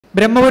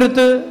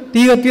ബ്രഹ്മപുരത്ത്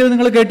തീ കത്തിയത്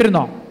നിങ്ങൾ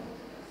കേട്ടിരുന്നോ?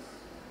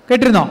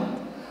 കേട്ടിരുന്നോ?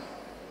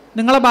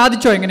 നിങ്ങളെ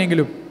ബാധിച്ചോ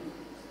എങ്ങനെയെങ്കിലും?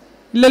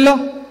 ഇല്ലല്ലോ.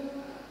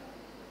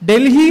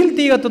 ഡൽഹിയിൽ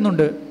തീ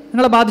കത്തുന്നുണ്ട്,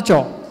 നിങ്ങളെ ബാധിച്ചോ?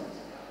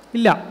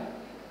 ഇല്ല.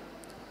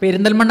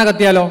 പെരിന്തൽമണ്ണ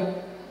കത്തിയാലോ?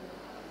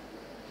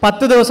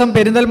 10 ദിവസം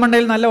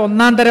പെരിന്തൽമണ്ണയിൽ നല്ല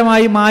ഒന്നാം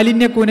തരമായി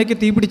മാലിന്യ കൂനയ്ക്ക്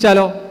തീ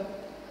പിടിച്ചാലോ?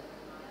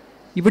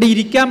 ഇവിടെ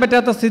ഇരിക്കാൻ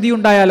പറ്റാത്ത സ്ഥിതി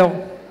ഉണ്ടായാലോ?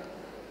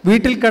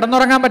 വീട്ടിൽ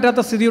കിടന്നുറങ്ങാൻ പറ്റാത്ത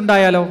സ്ഥിതി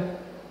ഉണ്ടായാലോ?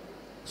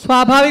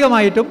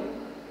 സ്വാഭാവികമായിട്ടും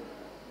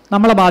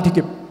നമ്മളെ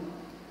ബാധിക്കും.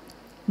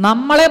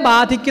 നമ്മളെ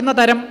ബാധിക്കുന്ന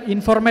തരം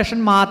ഇൻഫർമേഷൻ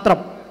മാത്രം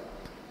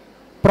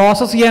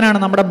പ്രോസസ്സ് ചെയ്യാനാണ്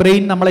നമ്മുടെ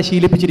ബ്രെയിൻ നമ്മളെ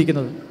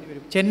ശീലിപ്പിച്ചിരിക്കുന്നത്.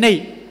 ചെന്നൈ,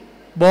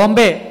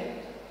 ബോംബെ,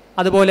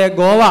 അതുപോലെ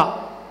ഗോവ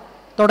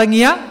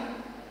തുടങ്ങിയ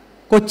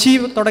കൊച്ചി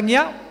തുടങ്ങിയ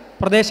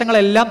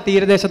പ്രദേശങ്ങളെല്ലാം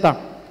തീരദേശത്താണ്.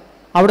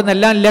 അവിടെ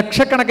നിന്നെല്ലാം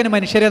ലക്ഷക്കണക്കിന്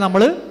മനുഷ്യരെ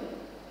നമ്മൾ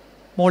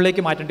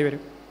മുകളിലേക്ക് മാറ്റേണ്ടി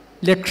വരും.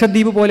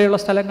 ലക്ഷദ്വീപ് പോലെയുള്ള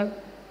സ്ഥലങ്ങൾ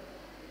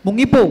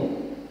മുങ്ങിപ്പോവും.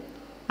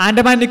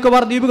 ആൻഡമാൻ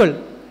നിക്കോബാർ ദ്വീപുകൾ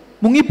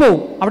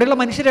മുങ്ങിപ്പോവും. അവിടെയുള്ള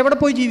മനുഷ്യർ എവിടെ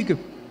പോയി ജീവിക്കും?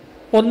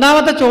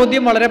 ഒന്നാമത്തെ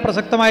ചോദ്യം വളരെ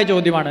പ്രസക്തമായ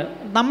ചോദ്യമാണ്.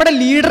 നമ്മുടെ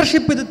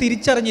ലീഡർഷിപ്പ് ഇത്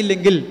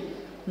തിരിച്ചറിഞ്ഞില്ലെങ്കിൽ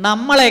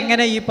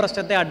നമ്മളെങ്ങനെ ഈ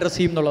പ്രശ്നത്തെ അഡ്രസ്സ്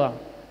ചെയ്യും എന്നുള്ളതാണ്.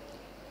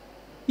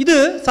 ഇത്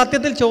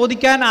സത്യത്തിൽ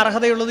ചോദിക്കാൻ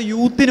അർഹതയുള്ളത്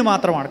യൂത്തിന്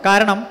മാത്രമാണ്.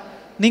 കാരണം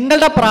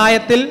നിങ്ങളുടെ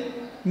പ്രായത്തിൽ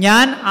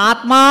ഞാൻ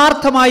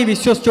ആത്മാർത്ഥമായി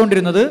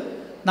വിശ്വസിച്ചുകൊണ്ടിരുന്നത്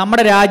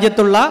നമ്മുടെ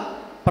രാജ്യത്തുള്ള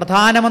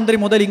പ്രധാനമന്ത്രി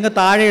മുതൽ ഇങ്ങ്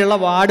താഴെയുള്ള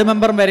വാർഡ്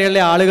മെമ്പർ വരെയുള്ള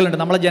ആളുകളുണ്ട്,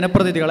 നമ്മളെ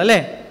ജനപ്രതിനിധികൾ അല്ലേ.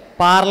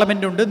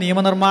 പാർലമെൻറ്റുണ്ട്,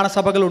 നിയമനിർമ്മാണ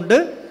സഭകളുണ്ട്,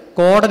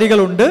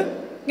 കോടതികളുണ്ട്,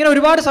 ഇങ്ങനെ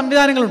ഒരുപാട്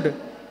സംവിധാനങ്ങളുണ്ട്.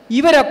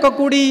 ഇവരൊക്കെ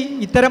കൂടി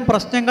ഇത്തരം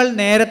പ്രശ്നങ്ങൾ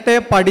നേരത്തെ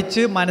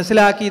പഠിച്ച്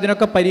മനസ്സിലാക്കി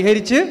ഇതിനൊക്കെ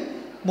പരിഹരിച്ച്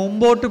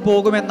മുമ്പോട്ട്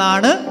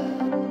പോകുമെന്നാണ്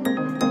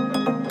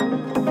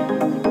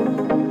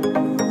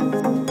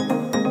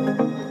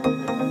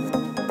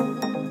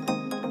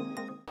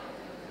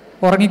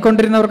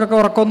ഉറങ്ങിക്കൊണ്ടിരുന്നവർക്കൊക്കെ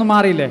ഉറക്കമൊന്നും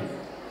മാറിയില്ലേ?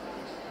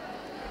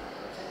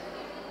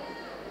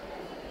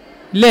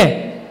 ഇല്ലേ?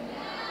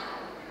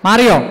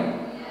 മാറിയോ?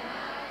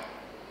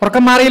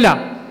 ഉറക്കം മാറിയില്ല?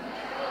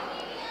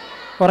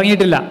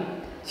 ഉറങ്ങിയിട്ടില്ല.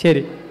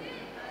 ശരി.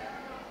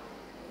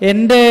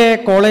 എൻ്റെ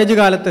കോളേജ്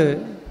കാലത്ത്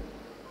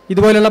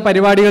ഇതുപോലുള്ള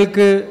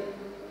പരിപാടികൾക്ക്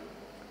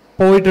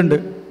പോയിട്ടുണ്ട്.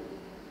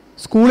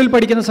 സ്കൂളിൽ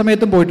പഠിക്കുന്ന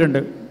സമയത്തും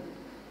പോയിട്ടുണ്ട്.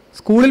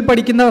 സ്കൂളിൽ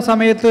പഠിക്കുന്ന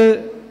സമയത്ത്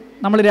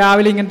നമ്മൾ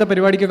രാവിലെ ഇങ്ങനത്തെ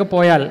പരിപാടിക്കൊക്കെ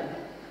പോയാൽ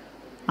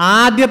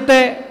ആദ്യത്തെ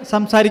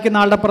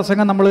സംസാരിക്കുന്ന ആളുടെ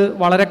പ്രസംഗം നമ്മൾ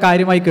വളരെ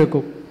കാര്യമായി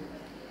കേൾക്കും.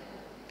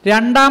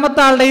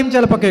 രണ്ടാമത്തെ ആളുടെയും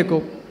ചിലപ്പോൾ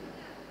കേൾക്കും.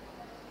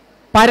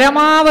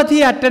 പരമാവധി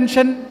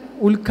അറ്റൻഷൻ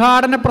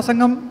ഉദ്ഘാടന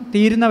പ്രസംഗം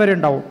തീരുന്നവരെ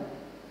ഉണ്ടാവും.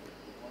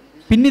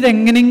 പിന്നെ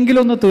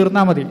ഇതെങ്ങനെയെങ്കിലും ഒന്ന്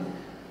തീർന്നാൽ മതി.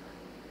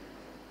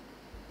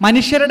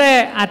 മനുഷ്യരുടെ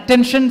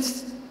അറ്റൻഷൻസ്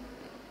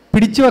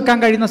പിടിച്ചു വെക്കാൻ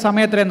കഴിയുന്ന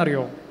സമയം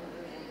എത്രയെന്നറിയോ?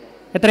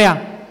 എത്രയാ?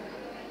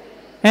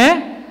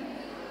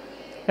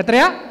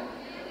 എത്രയാ?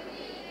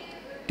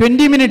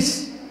 20 മിനിറ്റ്സ്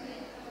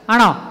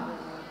ആണോ?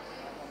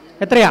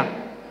 എത്രയാ?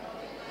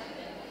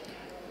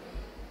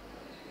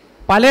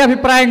 പല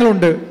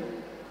അഭിപ്രായങ്ങളുണ്ട്.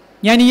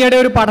 ഞാൻ ഈയിടെ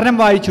ഒരു പഠനം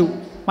വായിച്ചു,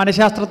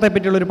 മനഃശാസ്ത്രത്തെ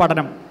പറ്റിയുള്ളൊരു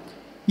പഠനം.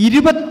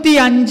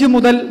 25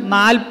 മുതൽ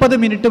 40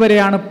 മിനിറ്റ്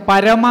വരെയാണ്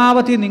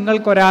പരമാവധി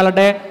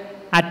നിങ്ങൾക്കൊരാളുടെ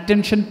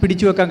അറ്റൻഷൻ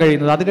പിടിച്ചു വെക്കാൻ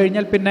കഴിയുന്നത്. അത്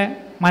കഴിഞ്ഞാൽ പിന്നെ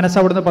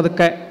മനസ്സവിടുന്ന്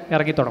പതുക്കെ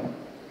ഇറങ്ങി തുടങ്ങും.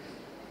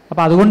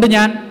 അപ്പോൾ അതുകൊണ്ട്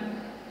ഞാൻ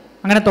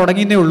അങ്ങനെ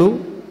തുടങ്ങിയതേ ഉള്ളൂ.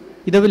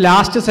 ഇത്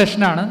ലാസ്റ്റ്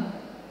സെഷനാണ്,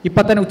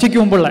 ഇപ്പം തന്നെ ഉച്ചയ്ക്ക്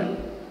മുമ്പുള്ള.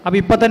 അപ്പോൾ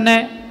ഇപ്പം തന്നെ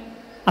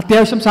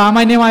അത്യാവശ്യം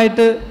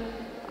സാമാന്യമായിട്ട്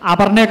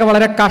അപർണയൊക്കെ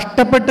വളരെ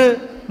കഷ്ടപ്പെട്ട്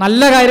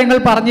നല്ല കാര്യങ്ങൾ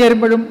പറഞ്ഞു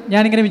തരുമ്പോഴും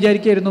ഞാനിങ്ങനെ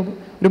വിചാരിക്കുകയായിരുന്നു,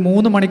 ഒരു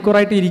 3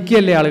 മണിക്കൂറായിട്ട്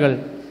ഇരിക്കുകയല്ലേ ആളുകൾ,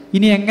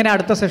 ഇനി എങ്ങനെ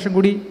അടുത്ത സെഷൻ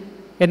കൂടി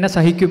എന്നെ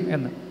സഹിക്കും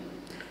എന്ന്.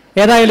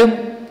 ഏതായാലും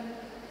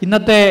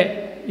ഇന്നത്തെ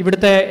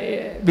ഇവിടുത്തെ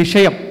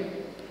വിഷയം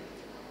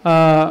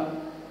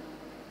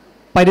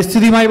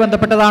പരിസ്ഥിതിയുമായി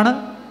ബന്ധപ്പെട്ടതാണ്.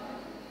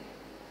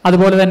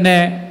 അതുപോലെ തന്നെ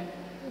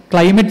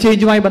ക്ലൈമറ്റ്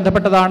ചേഞ്ചുമായി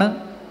ബന്ധപ്പെട്ടതാണ്.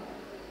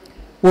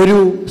 ഒരു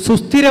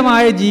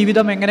സുസ്ഥിരമായ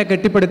ജീവിതം എങ്ങനെ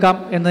കെട്ടിപ്പടുക്കാം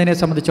എന്നതിനെ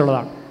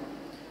സംബന്ധിച്ചുള്ളതാണ്.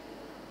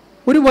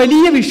 ഒരു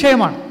വലിയ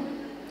വിഷയമാണ്.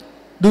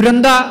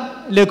 ദുരന്ത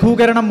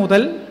ലഘൂകരണം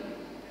മുതൽ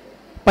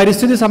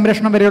പരിസ്ഥിതി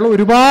സംരക്ഷണം വരെയുള്ള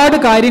ഒരുപാട്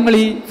കാര്യങ്ങൾ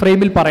ഈ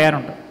ഫ്രെയിമിൽ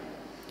പറയാനുണ്ട്.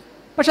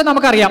 പക്ഷെ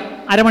നമുക്കറിയാം,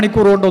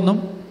 അരമണിക്കൂർ കൊണ്ടൊന്നും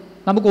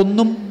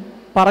നമുക്കൊന്നും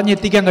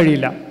പറഞ്ഞെത്തിക്കാൻ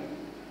കഴിയില്ല.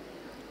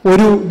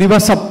 ഒരു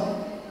ദിവസം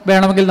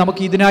വേണമെങ്കിൽ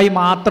നമുക്ക് ഇതിനായി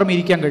മാത്രം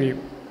ഇരിക്കാൻ കഴിയും.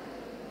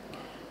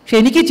 പക്ഷെ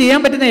എനിക്ക് ചെയ്യാൻ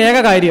പറ്റുന്ന ഏക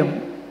കാര്യം,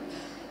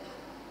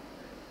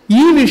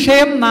 ഈ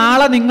വിഷയം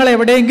നാളെ നിങ്ങൾ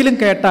എവിടെയെങ്കിലും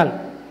കേട്ടാൽ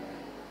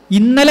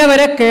ഇന്നലെ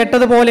വരെ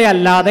കേട്ടതുപോലെ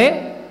അല്ലാതെ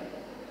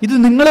ഇത്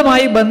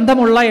നിങ്ങളുമായി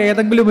ബന്ധമുള്ള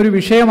ഏതെങ്കിലും ഒരു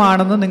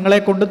വിഷയമാണെന്ന് നിങ്ങളെ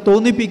കൊണ്ട്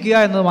തോന്നിപ്പിക്കുക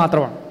എന്നത്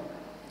മാത്രമാണ്.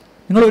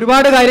 നിങ്ങൾ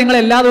ഒരുപാട് കാര്യങ്ങൾ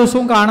എല്ലാ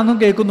ദിവസവും കാണുന്നും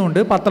കേൾക്കുന്നുണ്ട്.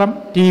 പത്രം,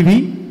 TV,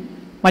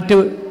 മറ്റ്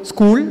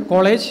സ്കൂൾ,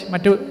 കോളേജ്,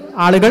 മറ്റ്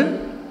ആളുകൾ,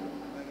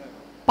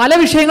 പല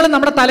വിഷയങ്ങളും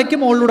നമ്മുടെ തലയ്ക്ക്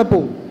മുകളിലൂടെ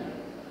പോകും.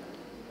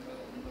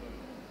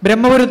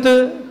 ബ്രഹ്മപുരത്ത്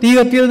തീ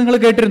കത്തിയത് നിങ്ങൾ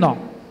കേട്ടിരുന്നോ?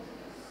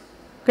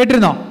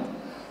 കേട്ടിരുന്നോ?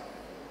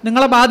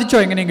 നിങ്ങളെ ബാധിച്ചോ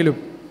എങ്ങനെയെങ്കിലും?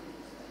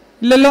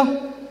 ഇല്ലല്ലോ.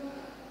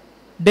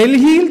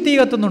 ഡൽഹിയിൽ തീ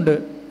കത്തുന്നുണ്ട്,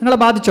 നിങ്ങളെ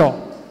ബാധിച്ചോ?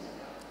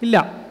 ഇല്ല.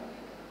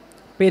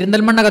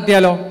 പെരിന്തൽമണ്ണ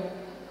കത്തിയാലോ?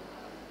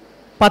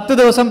 10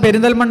 ദിവസം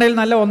പെരിന്തൽമണ്ണയിൽ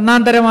നല്ല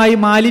ഒന്നാം തരമായി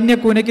മാലിന്യ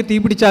കൂനയ്ക്ക് തീ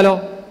പിടിച്ചാലോ?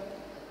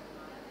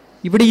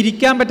 ഇവിടെ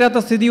ഇരിക്കാൻ പറ്റാത്ത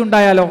സ്ഥിതി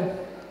ഉണ്ടായാലോ?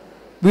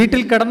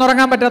 വീട്ടിൽ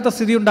കിടന്നുറങ്ങാൻ പറ്റാത്ത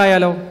സ്ഥിതി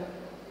ഉണ്ടായാലോ?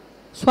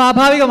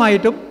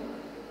 സ്വാഭാവികമായിട്ടും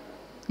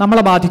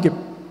നമ്മളെ ബാധിക്കും.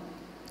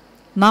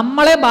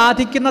 നമ്മളെ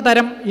ബാധിക്കുന്ന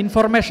തരം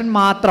ഇൻഫർമേഷൻ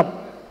മാത്രം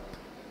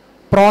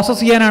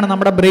പ്രോസസ്സ് ചെയ്യാനാണ്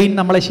നമ്മുടെ ബ്രെയിൻ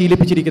നമ്മളെ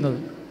ശീലിപ്പിച്ചിരിക്കുന്നത്.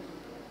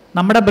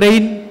 നമ്മുടെ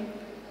ബ്രെയിൻ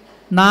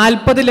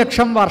 40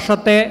 ലക്ഷം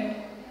വർഷത്തെ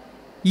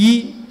ഈ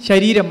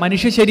ശരീരം,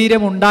 മനുഷ്യ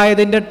ശരീരം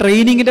ഉണ്ടായതിൻ്റെ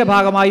ട്രെയിനിങ്ങിൻ്റെ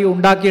ഭാഗമായി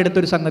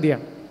ഉണ്ടാക്കിയെടുത്തൊരു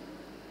സംഗതിയാണ്.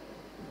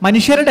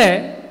 മനുഷ്യരുടെ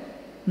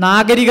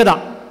നാഗരികത,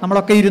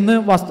 നമ്മളൊക്കെ ഇരുന്ന്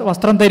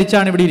വസ്ത്രം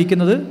ധരിച്ചാണ് ഇവിടെ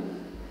ഇരിക്കുന്നത്.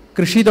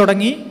 കൃഷി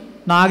തുടങ്ങി,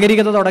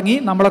 നാഗരികത തുടങ്ങി,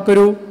 നമ്മളൊക്കെ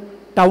ഒരു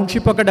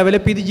ടൗൺഷിപ്പൊക്കെ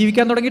ഡെവലപ്പ് ചെയ്ത്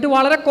ജീവിക്കാൻ തുടങ്ങിയിട്ട്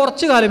വളരെ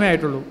കുറച്ച് കാലമേ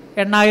ആയിട്ടുള്ളൂ.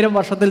 8000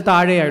 വർഷത്തിൽ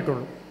താഴെ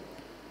ആയിട്ടുള്ളൂ.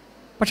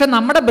 പക്ഷെ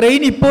നമ്മുടെ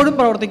ബ്രെയിൻ ഇപ്പോഴും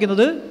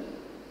പ്രവർത്തിക്കുന്നത്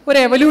ഒരു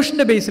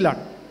എവല്യൂഷൻ്റെ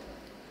ബേസിലാണ്.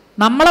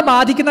 നമ്മളെ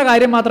ബാധിക്കുന്ന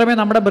കാര്യം മാത്രമേ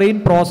നമ്മുടെ ബ്രെയിൻ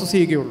പ്രോസസ്സ്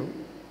ചെയ്യുകയുള്ളൂ.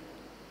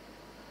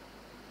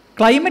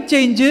 ക്ലൈമറ്റ്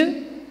ചേഞ്ച്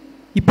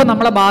ഇപ്പം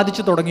നമ്മളെ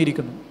ബാധിച്ചു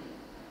തുടങ്ങിയിരിക്കുന്നു.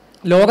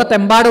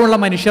 ലോകത്തെമ്പാടുമുള്ള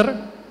മനുഷ്യർ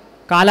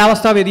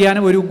കാലാവസ്ഥാ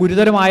വ്യതിയാനം ഒരു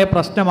ഗുരുതരമായ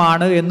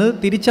പ്രശ്നമാണ് എന്ന്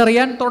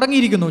തിരിച്ചറിയാൻ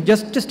തുടങ്ങിയിരിക്കുന്നു.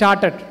 Just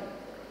started.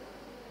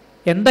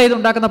 എന്താ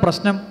ഇതുണ്ടാക്കുന്ന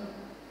പ്രശ്നം?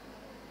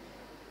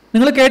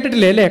 നിങ്ങൾ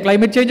കേട്ടിട്ടില്ലേ അല്ലേ?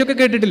 ക്ലൈമറ്റ് ചേഞ്ചൊക്കെ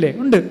കേട്ടിട്ടില്ലേ?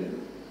 ഉണ്ട്.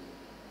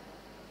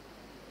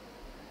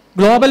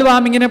 ഗ്ലോബൽ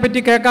വാർമിങ്ങിനെ പറ്റി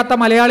കേൾക്കാത്ത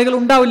മലയാളികൾ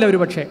ഉണ്ടാവില്ല ഒരു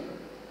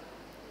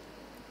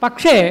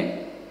പക്ഷേ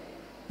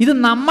ഇത്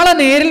നമ്മളെ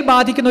നേരിൽ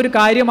ബാധിക്കുന്ന ഒരു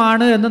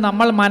കാര്യമാണ് എന്ന്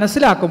നമ്മൾ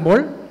മനസ്സിലാക്കുമ്പോൾ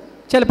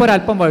ചിലപ്പോൾ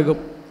ഒരല്പം വൈകും.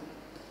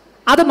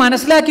 അത്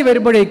മനസ്സിലാക്കി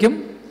വരുമ്പോഴേക്കും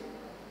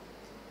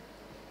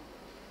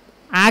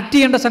ആക്ട്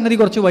ചെയ്യേണ്ട സംഗതി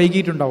കുറച്ച്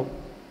വൈകിയിട്ടുണ്ടാവും.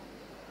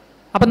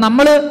 അപ്പം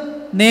നമ്മൾ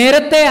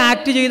നേരത്തെ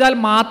ആക്ട് ചെയ്താൽ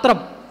മാത്രം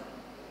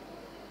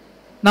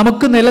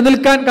നമുക്ക്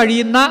നിലനിൽക്കാൻ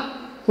കഴിയുന്ന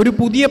ഒരു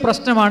പുതിയ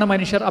പ്രശ്നമാണ്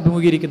മനുഷ്യർ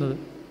അഭിമുഖീകരിക്കുന്നത്.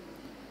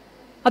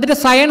 അതിൻ്റെ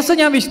സയൻസ്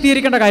ഞാൻ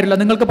വിശദീകരിക്കേണ്ട കാര്യമില്ല,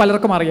 നിങ്ങൾക്ക്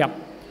പലർക്കും അറിയാം.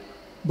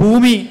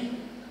 ഭൂമി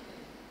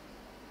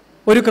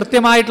ഒരു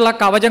കൃത്യമായിട്ടുള്ള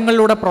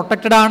കവചങ്ങളിലൂടെ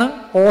പ്രൊട്ടക്റ്റഡ് ആണ്.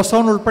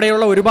 ഓസോൺ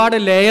ഉൾപ്പെടെയുള്ള ഒരുപാട്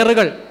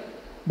ലെയറുകൾ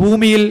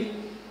ഭൂമിയിൽ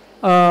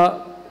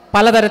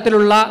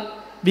പലതരത്തിലുള്ള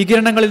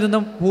വികിരണങ്ങളിൽ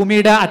നിന്നും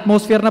ഭൂമിയുടെ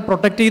അറ്റ്മോസ്ഫിയറിനെ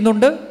പ്രൊട്ടക്റ്റ്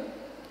ചെയ്യുന്നുണ്ട്.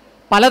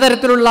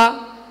 പലതരത്തിലുള്ള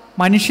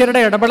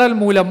മനുഷ്യരുടെ ഇടപെടൽ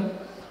മൂലം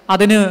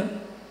അതിന്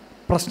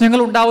പ്രശ്നങ്ങൾ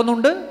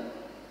ഉണ്ടാവുന്നുണ്ട്.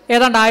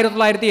 ഏതാണ്ട്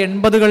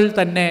 1980-കളിൽ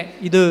തന്നെ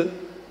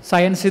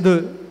സയൻസ് ഇത്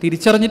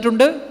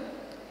തിരിച്ചറിഞ്ഞിട്ടുണ്ട്.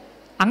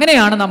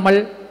 അങ്ങനെയാണ് നമ്മൾ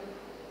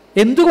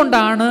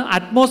എന്തുകൊണ്ടാണ്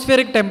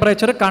അറ്റ്മോസ്ഫിയറിക്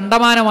ടെമ്പറേച്ചർ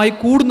കണ്ടമാനമായി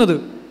കൂടുന്നത്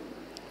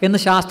എന്ന്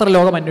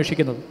ശാസ്ത്രലോകം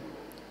അന്വേഷിക്കുന്നത്.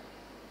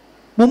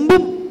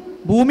 മുമ്പും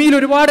ഭൂമിയിൽ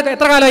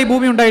എത്ര കാലമായി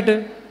ഭൂമി ഉണ്ടായിട്ട്?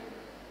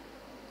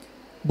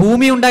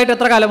 ഭൂമി ഉണ്ടായിട്ട്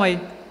എത്ര കാലമായി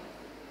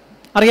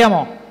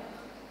അറിയാമോ?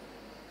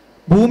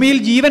 ഭൂമിയിൽ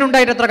ജീവൻ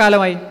ഉണ്ടായിട്ട് എത്ര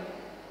കാലമായി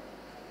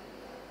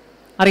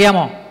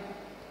അറിയാമോ?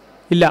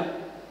 ഇല്ല.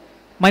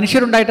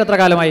 മനുഷ്യരുണ്ടായിട്ട് എത്ര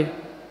കാലമായി?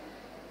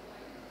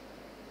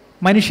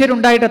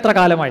 മനുഷ്യരുണ്ടായിട്ട് എത്ര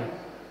കാലമായി?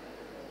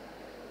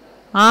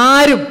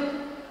 ആരും,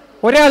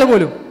 ഒരാൾ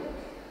പോലും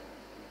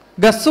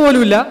ഗസ്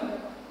പോലും ഇല്ല.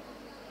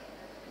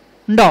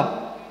 ഉണ്ടോ?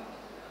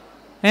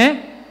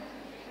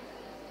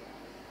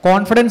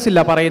 കോൺഫിഡൻസ് ഇല്ല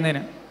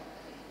പറയുന്നതിന്.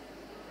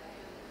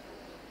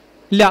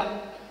 ഇല്ല.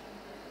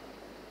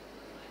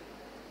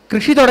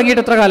 കൃഷി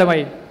തുടങ്ങിയിട്ട് എത്ര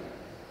കാലമായി?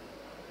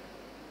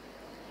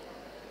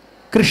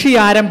 കൃഷി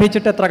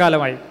ആരംഭിച്ചിട്ട് എത്ര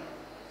കാലമായി?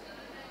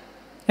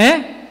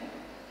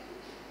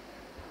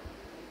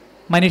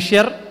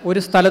 മനുഷ്യർ ഒരു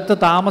സ്ഥലത്ത്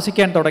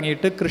താമസിക്കാൻ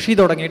തുടങ്ങിയിട്ട്, കൃഷി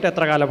തുടങ്ങിയിട്ട്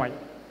എത്ര കാലമായി?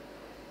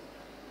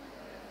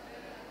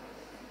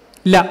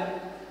 ഇല്ല.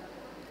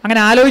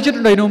 അങ്ങനെ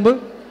ആലോചിച്ചിട്ടുണ്ടോ ഇതിനു മുമ്പ്?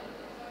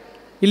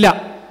 ഇല്ല.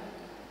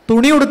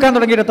 തുണി ഉടുക്കാൻ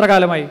തുടങ്ങിയിട്ട് എത്ര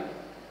കാലമായി?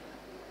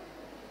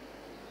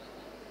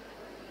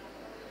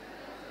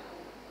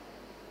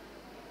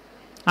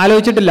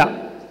 ആലോചിച്ചിട്ടില്ല.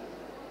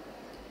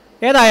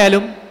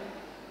 ഏതായാലും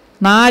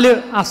 4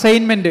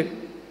 അസൈൻമെൻറ്റ്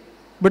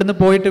ഇവിടുന്ന്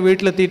പോയിട്ട്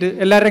വീട്ടിലെത്തിയിട്ട്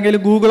എല്ലാവരുടെയും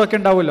കയ്യിൽ ഗൂഗിളൊക്കെ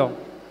ഉണ്ടാവുമല്ലോ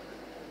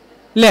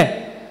അല്ലേ?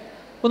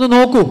 ഒന്ന്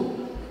നോക്കൂ.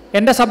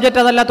 എൻ്റെ സബ്ജക്റ്റ്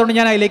അതല്ലാത്തതുകൊണ്ട്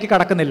ഞാൻ അതിലേക്ക്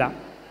കടക്കുന്നില്ല.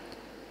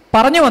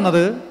 പറഞ്ഞു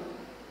വന്നത്,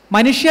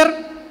 മനുഷ്യർ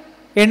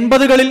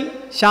 80-കളിൽ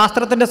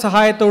ശാസ്ത്രത്തിൻ്റെ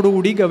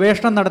സഹായത്തോടുകൂടി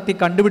ഗവേഷണം നടത്തി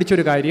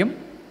കണ്ടുപിടിച്ചൊരു കാര്യം,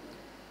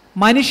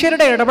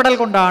 മനുഷ്യരുടെ ഇടപെടൽ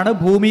കൊണ്ടാണ്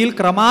ഭൂമിയിൽ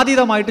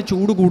ക്രമാതീതമായിട്ട്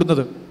ചൂട്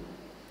കൂടുന്നത്.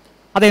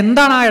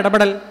 അതെന്താണ് ആ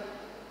ഇടപെടൽ?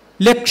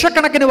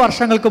 ലക്ഷക്കണക്കിന്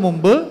വർഷങ്ങൾക്ക്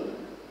മുമ്പ്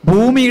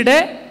ഭൂമിയുടെ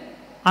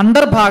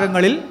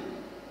അന്തർഭാഗങ്ങളിൽ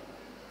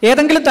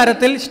ഏതെങ്കിലും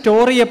തരത്തിൽ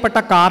സ്റ്റോർ ചെയ്യപ്പെട്ട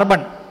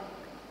കാർബൺ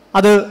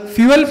അത്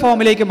ഫ്യുവൽ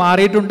ഫോമിലേക്ക്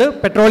മാറിയിട്ടുണ്ട്,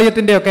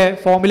 പെട്രോളിയത്തിൻ്റെയൊക്കെ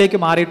ഫോമിലേക്ക്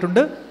മാറിയിട്ടുണ്ട്.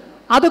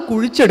 അത്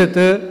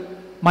കുഴിച്ചെടുത്ത്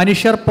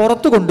മനുഷ്യർ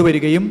പുറത്തു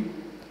കൊണ്ടുവരികയും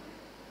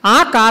ആ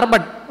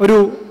കാർബൺ, ഒരു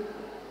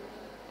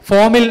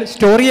ഫോമിൽ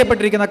സ്റ്റോർ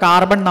ചെയ്യപ്പെട്ടിരിക്കുന്ന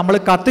കാർബൺ നമ്മൾ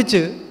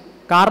കത്തിച്ച്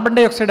കാർബൺ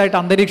ഡൈ ഓക്സൈഡായിട്ട്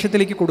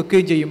അന്തരീക്ഷത്തിലേക്ക്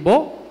കൊടുക്കുകയും ചെയ്യുമ്പോൾ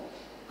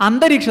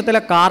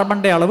അന്തരീക്ഷത്തിലെ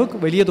കാർബണിൻ്റെ അളവ്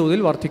വലിയ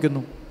തോതിൽ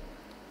വർദ്ധിക്കുന്നു.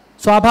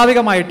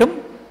 സ്വാഭാവികമായിട്ടും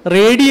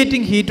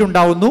റേഡിയേറ്റിംഗ് ഹീറ്റ്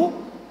ഉണ്ടാവുന്നു.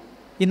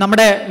 ഈ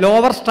നമ്മുടെ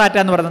ലോവർ സ്ട്രാറ്റ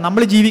എന്ന് പറയുന്നത്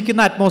നമ്മൾ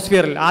ജീവിക്കുന്ന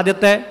അറ്റ്മോസ്ഫിയറിൽ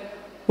ആദ്യത്തെ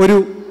ഒരു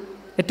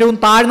ഏറ്റവും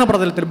താഴ്ന്ന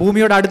പ്രതലത്തിൽ,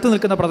 ഭൂമിയോട് അടുത്ത്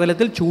നിൽക്കുന്ന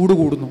പ്രതലത്തിൽ ചൂട്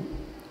കൂടുന്നു.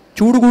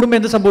 ചൂട് കൂടുമ്പോൾ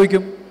എന്ത്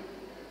സംഭവിക്കും?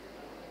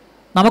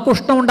 നമുക്ക്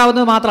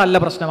ഉഷ്ണമുണ്ടാകുന്നത് മാത്രമല്ല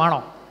പ്രശ്നമാണോ?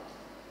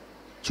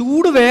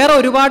 ചൂട് വേറെ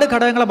ഒരുപാട്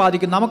ഘടകങ്ങളെ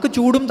ബാധിക്കും. നമുക്ക്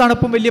ചൂടും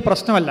തണുപ്പും വലിയ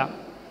പ്രശ്നമല്ല.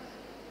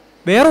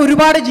 വേറെ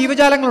ഒരുപാട്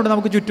ജീവജാലങ്ങളുണ്ട്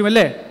നമുക്ക് ചുറ്റും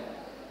അല്ലേ?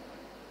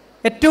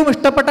 ഏറ്റവും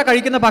ഇഷ്ടപ്പെട്ട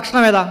കഴിക്കുന്ന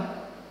ഭക്ഷണം ഏതാ?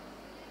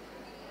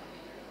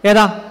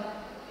 ഏതാ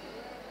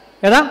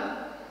ഏതാ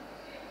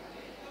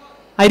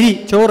അരി,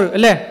 ചോറ്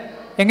അല്ലേ?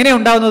 എങ്ങനെയാണ്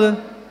ഉണ്ടാവുന്നത്?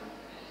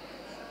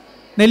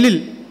 നെല്ലിൽ.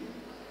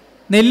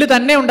 നെല്ല്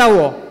തന്നെ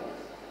ഉണ്ടാവുമോ?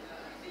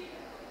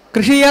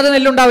 കൃഷി ചെയ്യാതെ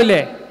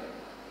നെല്ലുണ്ടാവില്ലേ?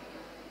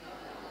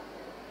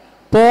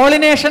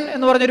 പോളിനേഷൻ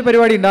എന്ന് പറഞ്ഞൊരു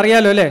പരിപാടി ഉണ്ട്,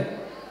 അറിയാലോ അല്ലേ?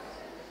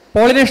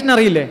 പോളിനേഷൻ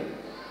അറിയില്ലേ?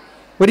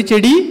 ഒരു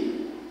ചെടി,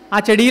 ആ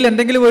ചെടിയിൽ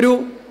എന്തെങ്കിലും ഒരു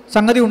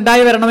സംഗതി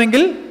ഉണ്ടായി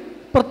വരണമെങ്കിൽ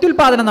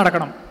പ്രത്യുൽപാദനം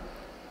നടക്കണം.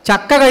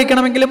 ചക്ക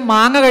കഴിക്കണമെങ്കിലും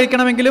മാങ്ങ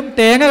കഴിക്കണമെങ്കിലും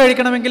തേങ്ങ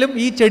കഴിക്കണമെങ്കിലും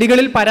ഈ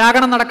ചെടികളിൽ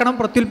പരാഗണം നടക്കണം,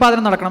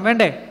 പ്രത്യുൽപാദനം നടക്കണം,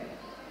 വേണ്ടേ?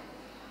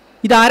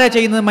 ഇതാരാ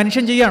ചെയ്യുന്നത്?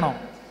 മനുഷ്യൻ ചെയ്യാണോ?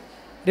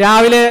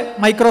 രാവിലെ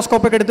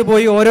മൈക്രോസ്കോപ്പൊക്കെ എടുത്ത്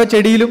പോയി ഓരോ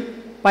ചെടിയിലും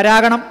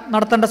പരാഗണം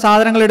നടത്തേണ്ട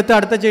സാധനങ്ങൾ എടുത്ത്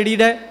അടുത്ത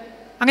ചെടിയുടെ,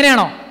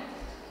 അങ്ങനെയാണോ?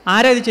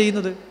 ആരാ ഇത്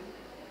ചെയ്യുന്നത്?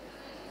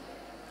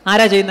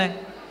 ആരാ ചെയ്യുന്നത്?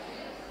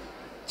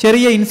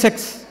 ചെറിയ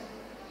ഇൻസെക്ട്സ്,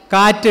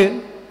 കാറ്റ്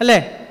അല്ലേ,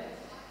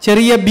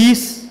 ചെറിയ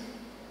ബീസ്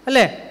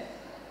അല്ലേ,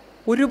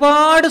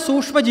 ഒരുപാട്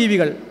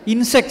സൂക്ഷ്മജീവികൾ,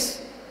 ഇൻസെക്ട്സ്,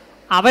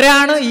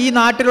 അവരാണ് ഈ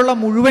നാട്ടിലുള്ള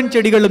മുഴുവൻ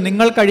ചെടികളും,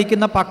 നിങ്ങൾ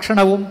കഴിക്കുന്ന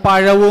ഭക്ഷണവും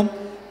പഴവും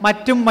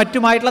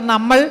മറ്റുമായിട്ടുള്ള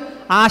നമ്മൾ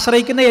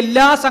ആശ്രയിക്കുന്ന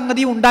എല്ലാ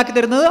സംഗതിയും ഉണ്ടാക്കി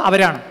തരുന്നത്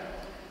അവരാണ്.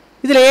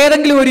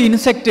 ഇതിലേതെങ്കിലും ഒരു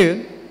ഇൻസെക്റ്റ്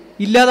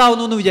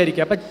ഇല്ലാതാവുന്നു എന്ന്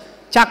വിചാരിക്കുക. അപ്പം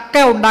ചക്ക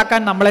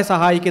ഉണ്ടാക്കാൻ നമ്മളെ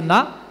സഹായിക്കുന്ന,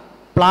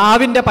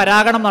 പ്ലാവിൻ്റെ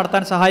പരാഗണം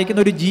നടത്താൻ സഹായിക്കുന്ന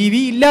ഒരു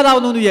ജീവി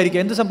ഇല്ലാതാവുന്നു എന്ന്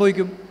വിചാരിക്കുക. എന്ത്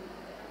സംഭവിക്കും?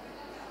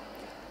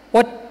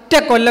 ഒറ്റ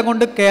കൊല്ലം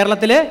കൊണ്ട്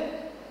കേരളത്തിലെ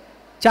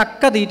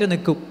ചക്ക തീറ്റ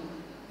നിൽക്കും,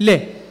 ഇല്ലേ?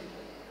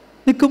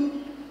 നിൽക്കും.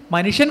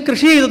 മനുഷ്യൻ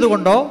കൃഷി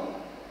ചെയ്തതുകൊണ്ടോ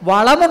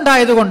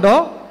വളമുണ്ടായതുകൊണ്ടോ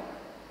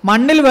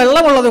മണ്ണിൽ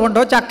വെള്ളമുള്ളത്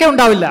കൊണ്ടോ ചക്ക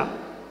ഉണ്ടാവില്ല,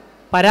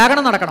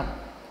 പരാഗണം നടക്കണം.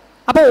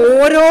 അപ്പോൾ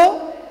ഓരോ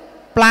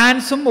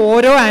പ്ലാന്റ്സും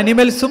ഓരോ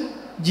ആനിമൽസും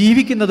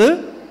ജീവിക്കുന്നത്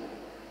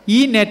ഈ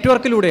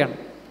നെറ്റ്വർക്കിലൂടെയാണ്,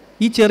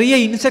 ഈ ചെറിയ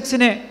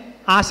ഇൻസെക്ട്സിനെ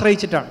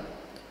ആശ്രയിച്ചിട്ടാണ്.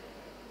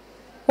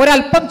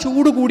 ഒരല്പം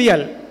ചൂട്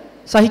കൂടിയാൽ,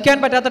 സഹിക്കാൻ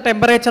പറ്റാത്ത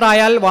ടെമ്പറേച്ചർ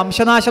ആയാൽ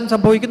വംശനാശം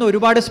സംഭവിക്കുന്ന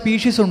ഒരുപാട്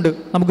സ്പീഷീസ് ഉണ്ട്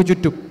നമുക്ക്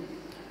ചുറ്റും.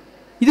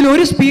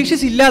 ഇതിലൊരു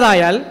സ്പീഷീസ്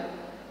ഇല്ലാതായാൽ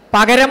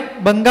പകരം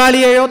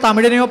ബംഗാളിയെയോ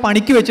തമിഴിനെയോ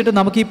പണിക്ക് വെച്ചിട്ട്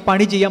നമുക്ക് ഈ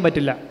പണി ചെയ്യാൻ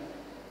പറ്റില്ല.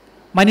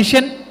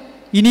 മനുഷ്യൻ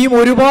ഇനിയും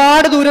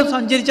ഒരുപാട് ദൂരം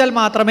സഞ്ചരിച്ചാൽ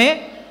മാത്രമേ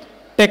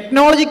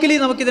ടെക്നോളജിക്കലി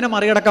നമുക്കിതിനെ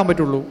മറികടക്കാൻ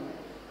പറ്റുള്ളൂ.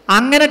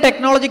 അങ്ങനെ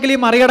ടെക്നോളജിക്കലി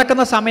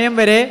മറികടക്കുന്ന സമയം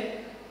വരെ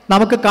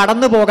നമുക്ക്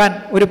കടന്നു പോകാൻ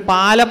ഒരു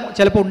പാലം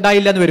ചിലപ്പോൾ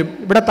ഉണ്ടായില്ല എന്ന് വരും.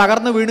 ഇവിടെ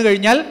തകർന്നു വീണ്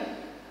കഴിഞ്ഞാൽ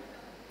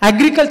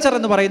അഗ്രികൾച്ചർ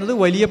എന്ന് പറയുന്നത്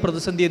വലിയ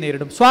പ്രതിസന്ധിയെ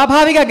നേരിടും.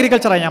 സ്വാഭാവിക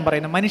അഗ്രികൾച്ചറാണ് ഞാൻ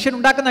പറയുന്നത്, മനുഷ്യൻ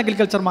ഉണ്ടാക്കുന്ന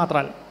അഗ്രികൾച്ചർ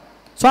മാത്രമല്ല,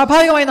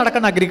 സ്വാഭാവികമായി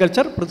നടക്കുന്ന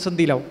അഗ്രികൾച്ചർ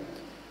പ്രതിസന്ധിയിലാവും.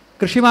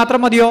 കൃഷി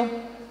മാത്രം മതിയോ?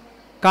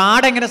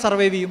 കാട് എങ്ങനെ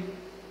സർവൈവ് ചെയ്യും?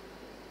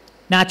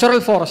 നാച്ചുറൽ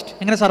ഫോറസ്റ്റ്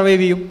എങ്ങനെ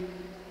സർവൈവ് ചെയ്യും?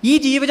 ഈ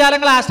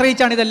ജീവജാലങ്ങളെ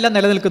ആശ്രയിച്ചാണ് ഇതെല്ലാം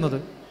നിലനിൽക്കുന്നത്.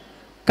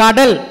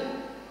 കടൽ,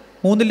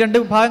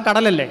 2/3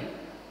 കടലല്ലേ,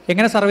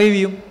 എങ്ങനെ സർവൈവ്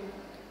ചെയ്യും?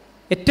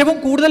 ഏറ്റവും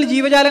കൂടുതൽ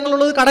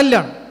ജീവജാലങ്ങളുള്ളത്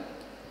കടലിലാണ്.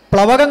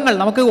 പ്ലവകങ്ങൾ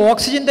നമുക്ക്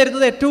ഓക്സിജൻ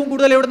തരുന്നത് ഏറ്റവും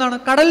കൂടുതൽ എവിടെ നിന്നാണ്?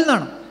 കടലിൽ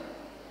നിന്നാണ്,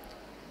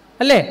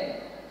 അല്ലേ?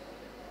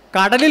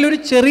 കടലിൽ ഒരു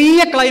ചെറിയ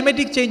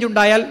ക്ലൈമറ്റിക് ചേഞ്ച്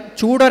ഉണ്ടായാൽ,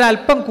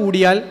 ചൂടൊരൽപ്പം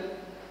കൂടിയാൽ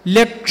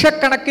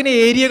ലക്ഷക്കണക്കിന്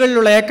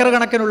ഏരിയകളിലുള്ള, ഏക്കർ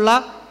കണക്കിനുള്ള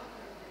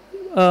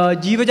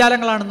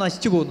ജീവജാലങ്ങളാണ്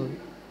നശിച്ചു പോകുന്നത്.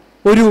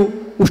 ഒരു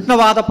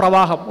ഉഷ്ണവാത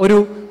പ്രവാഹം, ഒരു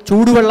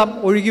ചൂടുവെള്ളം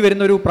ഒഴുകി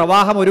വരുന്ന ഒരു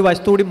പ്രവാഹം ഒരു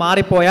വസ്തു കൂടി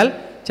മാറിപ്പോയാൽ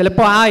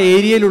ചിലപ്പോൾ ആ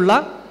ഏരിയയിലുള്ള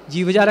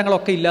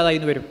ജീവജാലങ്ങളൊക്കെ ഇല്ലാതായി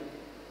എന്ന് വരും.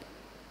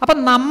 അപ്പം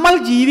നമ്മൾ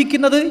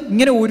ജീവിക്കുന്നത്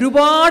ഇങ്ങനെ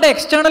ഒരുപാട്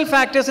എക്സ്റ്റേണൽ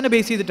ഫാക്ടേഴ്സിനെ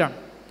ബേസ് ചെയ്തിട്ടാണ്.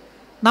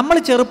 നമ്മൾ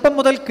ചെറുപ്പം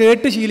മുതൽ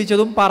കേട്ട്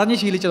ശീലിച്ചതും പറഞ്ഞ്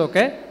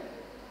ശീലിച്ചതൊക്കെ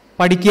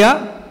പഠിക്കുക,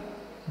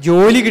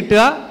 ജോലി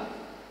കിട്ടുക,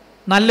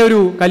 നല്ലൊരു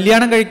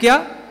കല്യാണം കഴിക്കുക,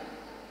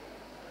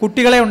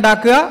 കുട്ടികളെ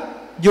ഉണ്ടാക്കുക,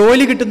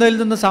 ജോലി കിട്ടുന്നതിൽ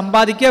നിന്ന്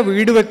സമ്പാദിക്കുക,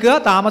 വീട് വെക്കുക,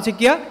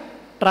 താമസിക്കുക,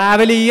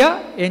 ട്രാവൽ ചെയ്യുക,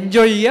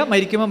 എൻജോയ് ചെയ്യുക,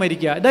 മരിക്കുമ്പോൾ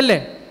മരിക്കുക, ഇതല്ലേ?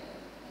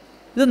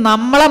 ഇത്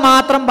നമ്മളെ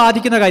മാത്രം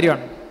ബാധിക്കുന്ന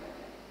കാര്യമാണ്.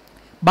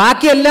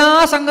 ബാക്കി എല്ലാ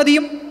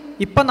സംഗതിയും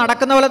ഇപ്പം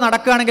നടക്കുന്ന പോലെ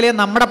നടക്കുകയാണെങ്കിലേ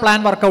നമ്മുടെ പ്ലാൻ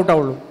വർക്കൗട്ട്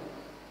ആവുള്ളൂ.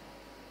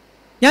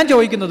 ഞാൻ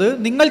ചോദിക്കുന്നത്,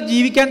 നിങ്ങൾ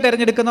ജീവിക്കാൻ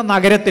തിരഞ്ഞെടുക്കുന്ന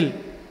നഗരത്തിൽ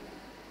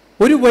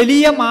ഒരു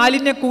വലിയ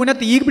മാലിന്യക്കൂന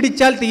തീ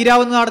പിടിച്ചാൽ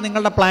തീരാവുന്നതാണ്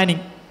നിങ്ങളുടെ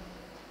പ്ലാനിങ്.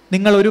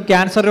 നിങ്ങൾ ഒരു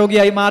ക്യാൻസർ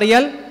രോഗിയായി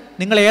മാറിയാൽ,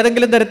 നിങ്ങൾ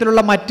ഏതെങ്കിലും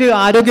തരത്തിലുള്ള മറ്റ്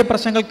ആരോഗ്യ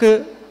പ്രശ്നങ്ങൾക്ക്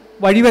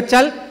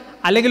വഴിവെച്ചാൽ,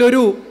 അല്ലെങ്കിൽ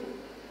ഒരു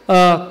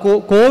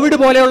കോവിഡ്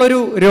പോലെയുള്ളൊരു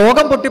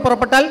രോഗം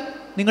പൊട്ടിപ്പുറപ്പെട്ടാൽ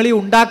നിങ്ങൾ ഈ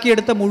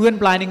ഉണ്ടാക്കിയെടുത്ത മുഴുവൻ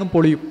പ്ലാനിങ്ങും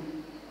പൊളിയും.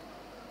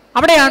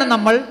 അവിടെയാണ്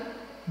നമ്മൾ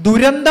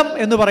ദുരന്തം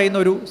എന്ന് പറയുന്ന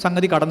ഒരു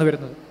സംഗതി കടന്നു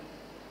വരുന്നത്.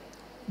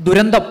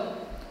 ദുരന്തം,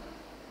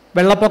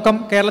 വെള്ളപ്പൊക്കം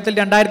കേരളത്തിൽ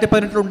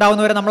 2018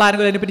 ഉണ്ടാകുന്നവരെ നമ്മൾ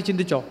ആരെങ്കിലും അതിനെപ്പറ്റി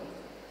ചിന്തിച്ചോ?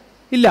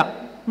 ഇല്ല.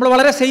 നമ്മൾ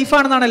വളരെ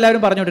സേഫാണെന്നാണ്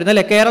എല്ലാവരും പറഞ്ഞുകൊണ്ടിരുന്നത്,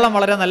 അല്ലേ? കേരളം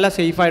വളരെ നല്ല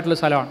സേഫായിട്ടുള്ള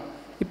സ്ഥലമാണ്.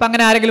 ഇപ്പം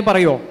അങ്ങനെ ആരെങ്കിലും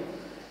പറയുമോ?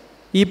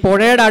 ഈ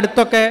പുഴയുടെ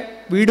അടുത്തൊക്കെ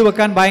വീട്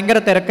വെക്കാൻ ഭയങ്കര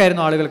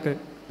തിരക്കായിരുന്നു ആളുകൾക്ക്.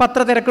 ഇപ്പം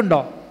അത്ര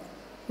തിരക്കുണ്ടോ?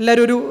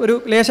 എല്ലാവരും ഒരു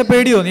ലേശം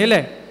പേടി തോന്നി,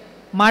 അല്ലേ?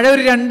 മഴ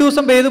ഒരു 2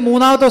 ദിവസം പെയ്ത്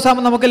 3-ാമത്തെ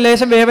ദിവസമാകുമ്പോൾ നമുക്ക്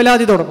ലേശം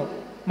വേവലാതി തുടങ്ങും.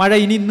 മഴ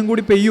ഇനി ഇന്നും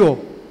കൂടി പെയ്യുമോ?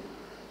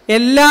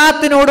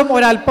 എല്ലാത്തിനോടും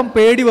ഒരല്പം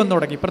പേടി വന്നു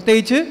തുടങ്ങി.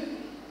 പ്രത്യേകിച്ച്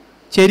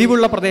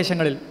ചെരിവുള്ള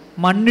പ്രദേശങ്ങളിൽ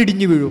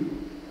മണ്ണിടിഞ്ഞു വീഴും,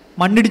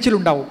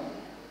 മണ്ണിടിച്ചിലുണ്ടാവും,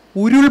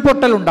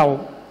 ഉരുൾപൊട്ടലുണ്ടാവും.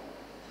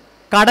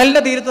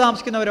 കടലിൻ്റെ തീരത്ത്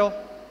താമസിക്കുന്നവരോ?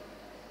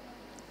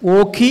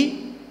 ഓഖി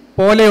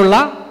പോലെയുള്ള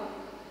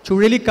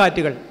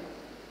ചുഴലിക്കാറ്റുകൾ,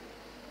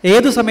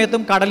 ഏതു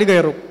സമയത്തും കടൽ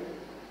കയറും,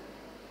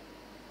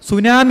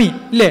 സുനാമി,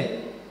 ഇല്ലേ?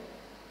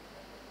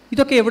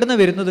 ഇതൊക്കെ എവിടുന്ന്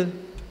വരുന്നത്?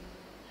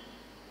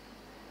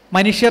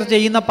 മനുഷ്യർ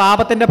ചെയ്യുന്ന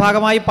പാപത്തിൻ്റെ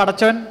ഭാഗമായി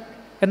പടച്ചവൻ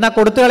എന്നാൽ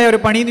കൊടുത്തുകളെ ഒരു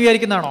പണിയെന്ന്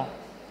വിചാരിക്കുന്നതാണോ?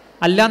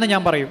 അല്ലാന്ന്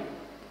ഞാൻ പറയും.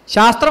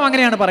 ശാസ്ത്രം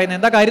അങ്ങനെയാണ് പറയുന്നത്.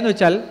 എന്താ കാര്യം എന്ന്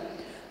വെച്ചാൽ,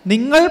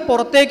 നിങ്ങൾ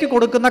പുറത്തേക്ക്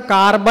കൊടുക്കുന്ന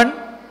കാർബൺ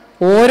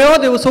ഓരോ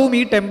ദിവസവും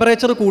ഈ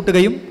ടെമ്പറേച്ചർ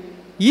കൂട്ടുകയും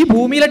ഈ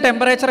ഭൂമിയിലെ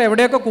ടെമ്പറേച്ചർ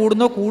എവിടെയൊക്കെ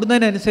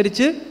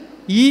കൂടുന്നതിനനുസരിച്ച്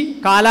ഈ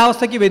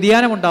കാലാവസ്ഥയ്ക്ക്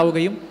വ്യതിയാനം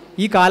ഉണ്ടാവുകയും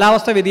ഈ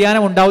കാലാവസ്ഥ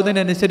വ്യതിയാനം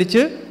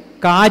ഉണ്ടാവുന്നതിനനുസരിച്ച്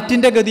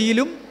കാറ്റിൻ്റെ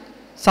ഗതിയിലും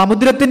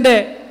സമുദ്രത്തിൻ്റെ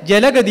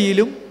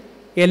ജലഗതിയിലും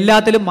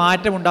എല്ലാത്തിലും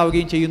മാറ്റം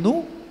ഉണ്ടാവുകയും ചെയ്യുന്നു.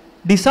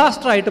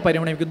 ഡിസാസ്റ്ററായിട്ട്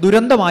പരിണമിക്കും,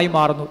 ദുരന്തമായി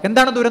മാറുന്നു.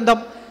 എന്താണ് ദുരന്തം?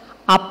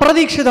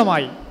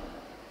 അപ്രതീക്ഷിതമായി,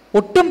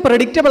 ഒട്ടും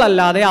പ്രെഡിക്റ്റബിൾ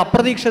അല്ലാതെ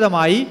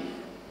അപ്രതീക്ഷിതമായി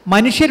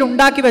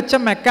മനുഷ്യരുണ്ടാക്കി വെച്ച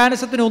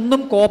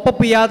മെക്കാനിസത്തിനൊന്നും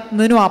കോപ്പപ്പ്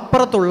ചെയ്യാത്തതിനും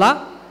അപ്പുറത്തുള്ള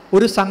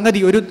ഒരു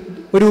സംഗതി,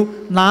 ഒരു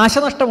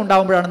നാശനഷ്ടം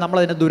ഉണ്ടാകുമ്പോഴാണ്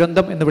നമ്മളതിനെ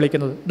ദുരന്തം എന്ന്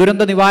വിളിക്കുന്നത്.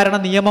 ദുരന്ത നിവാരണ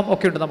നിയമം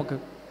ഒക്കെ ഉണ്ട് നമുക്ക്.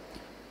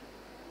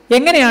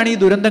 എങ്ങനെയാണ് ഈ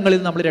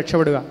ദുരന്തങ്ങളിൽ നമ്മൾ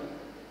രക്ഷപ്പെടുക?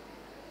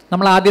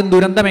 നമ്മൾ ആദ്യം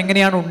ദുരന്തം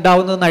എങ്ങനെയാണ്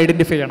ഉണ്ടാവുന്നതെന്ന്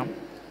ഐഡൻറ്റിഫൈ ചെയ്യണം.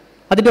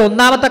 അതിൻ്റെ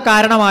ഒന്നാമത്തെ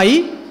കാരണമായി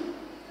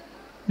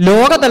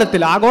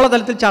ലോകതലത്തിൽ,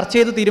 ആഗോളതലത്തിൽ ചർച്ച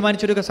ചെയ്ത്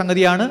തീരുമാനിച്ചൊരു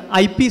സംഗതിയാണ്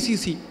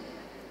IPCC,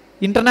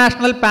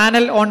 international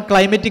panel on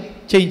climatic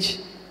change.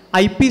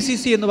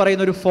 IPCC എന്ന്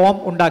പറയുന്ന ഒരു ഫോം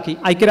ഉണ്ടാക്കി,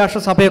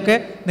 ഐക്യരാഷ്ട്രസഭയൊക്കെ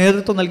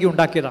നേതൃത്വം നൽകി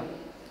ഉണ്ടാക്കിയതാണ്.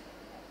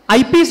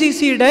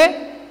 IPCCയുടെ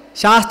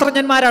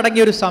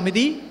ശാസ്ത്രജ്ഞന്മാരടങ്ങിയ ഒരു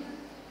സമിതി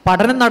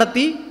പഠനം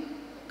നടത്തി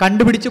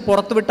കണ്ടുപിടിച്ച്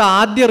പുറത്തുവിട്ട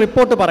ആദ്യ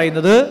റിപ്പോർട്ട്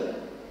പറയുന്നത്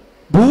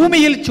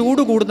ഭൂമിയിൽ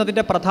ചൂട്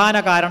കൂടുന്നതിൻ്റെ പ്രധാന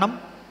കാരണം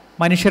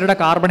മനുഷ്യരുടെ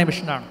കാർബൺ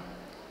എമിഷനാണ്.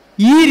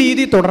 ഈ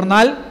രീതി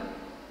തുടർന്നാൽ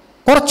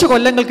കുറച്ച്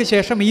കൊല്ലങ്ങൾക്ക്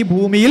ശേഷം ഈ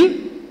ഭൂമിയിൽ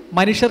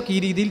മനുഷ്യർക്ക് ഈ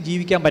രീതിയിൽ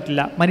ജീവിക്കാൻ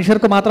പറ്റില്ല.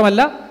 മനുഷ്യർക്ക്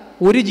മാത്രമല്ല,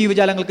 ഒരു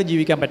ജീവജാലങ്ങൾക്ക്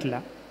ജീവിക്കാൻ പറ്റില്ല.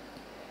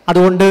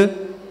 അതുകൊണ്ട്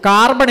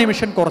കാർബൺ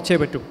എമിഷൻ കുറച്ചേ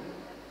പറ്റൂ.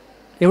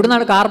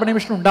 എവിടുന്നാണ് കാർബൺ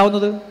എമിഷൻ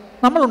ഉണ്ടാവുന്നത്?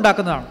 നമ്മൾ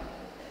ഉണ്ടാക്കുന്നതാണ്.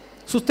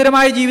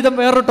 സുസ്ഥിരമായ ജീവിതം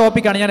വേറൊരു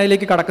ടോപ്പിക്കാണ്, ഞാൻ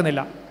അതിലേക്ക്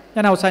കടക്കുന്നില്ല,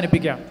 ഞാൻ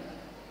അവസാനിപ്പിക്കുകയാണ്.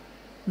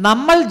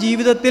 നമ്മൾ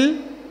ജീവിതത്തിൽ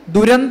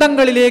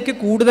ദുരന്തങ്ങളിലേക്ക്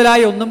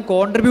കൂടുതലായി ഒന്നും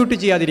കോൺട്രിബ്യൂട്ട്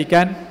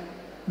ചെയ്യാതിരിക്കാൻ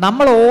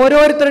നമ്മൾ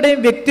ഓരോരുത്തരുടെയും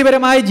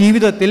വ്യക്തിപരമായ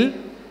ജീവിതത്തിൽ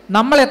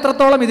നമ്മൾ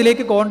എത്രത്തോളം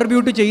ഇതിലേക്ക്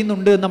കോൺട്രിബ്യൂട്ട്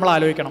ചെയ്യുന്നുണ്ട് എന്ന് നമ്മൾ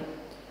ആലോചിക്കണം.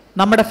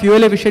 നമ്മുടെ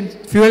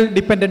ഫ്യൂവൽ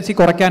ഡിപ്പെൻഡൻസി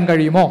കുറയ്ക്കാൻ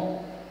കഴിയുമോ?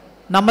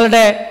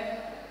 നമ്മളുടെ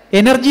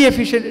എനർജി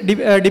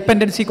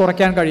ഡിപ്പെൻഡൻസി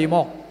കുറയ്ക്കാൻ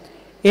കഴിയുമോ?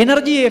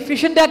 എനർജി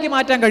എഫിഷ്യൻ്റാക്കി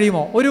മാറ്റാൻ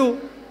കഴിയുമോ? ഒരു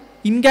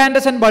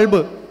ഇൻകാൻഡസൻ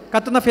ബൾബ്,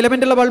 കത്തുന്ന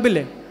ഫിലമെൻ്റുള്ള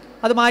ബൾബില്ലേ,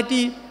 അത്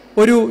മാറ്റി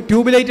ഒരു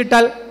ട്യൂബ് ലൈറ്റ്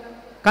ഇട്ടാൽ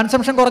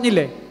കൺസംഷൻ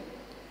കുറഞ്ഞില്ലേ?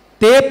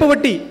 തേപ്പ്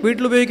പെട്ടി,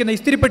 വീട്ടിലുപയോഗിക്കുന്ന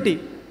ഇസ്തിരിപ്പെട്ടി,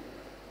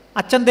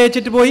 അച്ഛൻ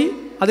തേച്ചിട്ട് പോയി,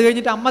 അത്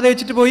കഴിഞ്ഞിട്ട് അമ്മ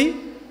തേച്ചിട്ട് പോയി,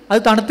 അത്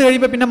തണുത്ത്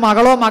കഴിയുമ്പോൾ പിന്നെ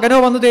മകളോ മകനോ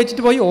വന്ന്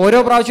തേച്ചിട്ട് പോയി, ഓരോ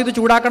പ്രാവശ്യം ഇത്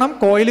ചൂടാക്കണം,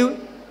 കോയിൽ,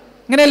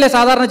 ഇങ്ങനെയല്ലേ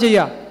സാധാരണ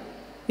ചെയ്യുക.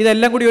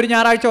 ഇതെല്ലാം കൂടി ഒരു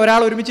ഞായറാഴ്ച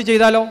ഒരാൾ ഒരുമിച്ച്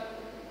ചെയ്താലോ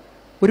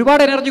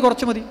ഒരുപാട് എനർജി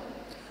കുറച്ച് മതി.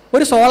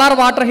 ഒരു സോളാർ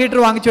വാട്ടർ ഹീറ്റർ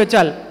വാങ്ങിച്ചു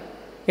വെച്ചാൽ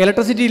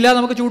ഇലക്ട്രിസിറ്റി ഇല്ലാതെ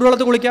നമുക്ക്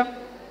ചൂടുവെള്ളത്ത് കുളിക്കാം.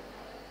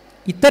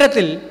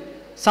 ഇത്തരത്തിൽ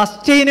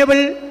സസ്റ്റൈനബിൾ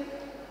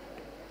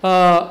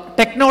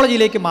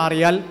ടെക്നോളജിയിലേക്ക്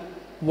മാറിയാൽ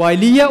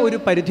വലിയ ഒരു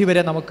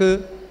പരിധിവരെ നമുക്ക്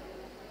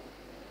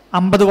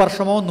 50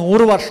 വർഷമോ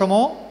 100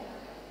 വർഷമോ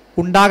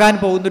ഉണ്ടാകാൻ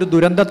പോകുന്നൊരു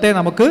ദുരന്തത്തെ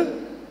നമുക്ക്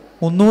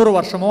 300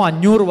 വർഷമോ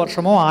 500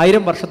 വർഷമോ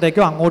 1000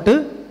 വർഷത്തേക്കോ അങ്ങോട്ട്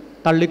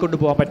തള്ളിക്കൊണ്ടു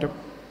പോകാൻ പറ്റും.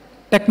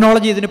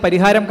 ടെക്നോളജി ഇതിന്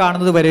പരിഹാരം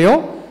കാണുന്നത് വരെയോ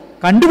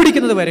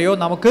കണ്ടുപിടിക്കുന്നത് വരെയോ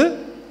നമുക്ക്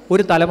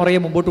ഒരു തലമുറയെ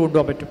മുമ്പോട്ട്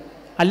കൊണ്ടുപോകാൻ പറ്റും.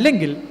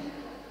 അല്ലെങ്കിൽ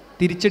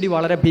തിരിച്ചടി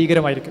വളരെ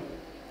ഭീകരമായിരിക്കും.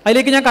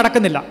 അതിലേക്ക് ഞാൻ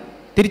കടക്കുന്നില്ല.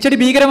 തിരിച്ചടി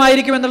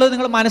ഭീകരമായിരിക്കും എന്നുള്ളത്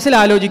നിങ്ങൾ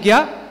മനസ്സിലാലോചിക്കുക.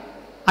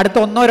 അടുത്ത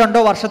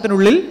 1-2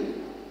 വർഷത്തിനുള്ളിൽ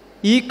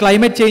ഈ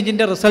ക്ലൈമറ്റ്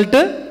ചേഞ്ചിൻ്റെ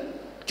റിസൾട്ട്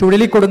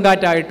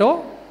ചുഴലിക്കൊടുങ്കാറ്റായിട്ടോ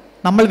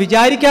നമ്മൾ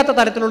വിചാരിക്കാത്ത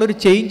തരത്തിലുള്ളൊരു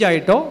ചേഞ്ച്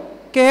ആയിട്ടോ,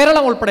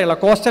 കേരളം ഉൾപ്പെടെയുള്ള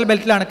കോസ്റ്റൽ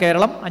ബെൽറ്റിലാണ്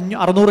കേരളം,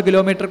 600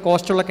 കിലോമീറ്റർ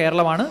കോസ്റ്റുള്ള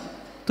കേരളമാണ്,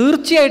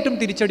 തീർച്ചയായിട്ടും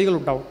തിരിച്ചടികൾ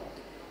ഉണ്ടാവും.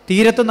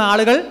 തീരത്തുനിന്ന്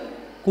ആളുകൾ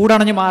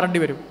കൂടണഞ്ഞ് മാറേണ്ടി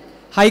വരും.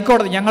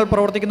 ഹൈക്കോടതി, ഞങ്ങൾ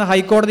പ്രവർത്തിക്കുന്ന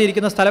ഹൈക്കോടതി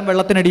ഇരിക്കുന്ന സ്ഥലം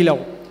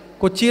വെള്ളത്തിനടിയിലാവും.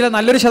 കൊച്ചിയിലെ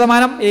നല്ലൊരു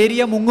ശതമാനം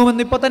ഏരിയ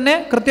മുങ്ങുമെന്ന് ഇപ്പോൾ തന്നെ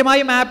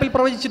കൃത്യമായി മാപ്പിൽ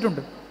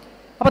പ്രവചിച്ചിട്ടുണ്ട്.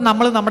 അപ്പം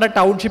നമ്മൾ നമ്മുടെ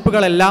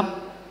ടൗൺഷിപ്പുകളെല്ലാം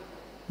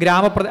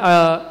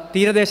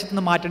തീരദേശത്ത്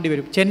നിന്ന് മാറ്റേണ്ടി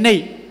വരും. ചെന്നൈ,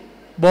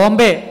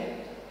 ബോംബെ,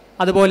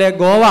 അതുപോലെ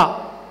ഗോവ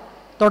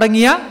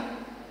തുടങ്ങിയ,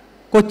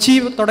 കൊച്ചി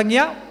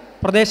തുടങ്ങിയ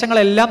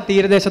പ്രദേശങ്ങളെല്ലാം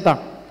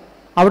തീരദേശത്താണ്.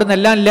 അവിടെ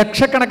നിന്നെല്ലാം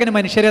ലക്ഷക്കണക്കിന്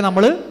മനുഷ്യരെ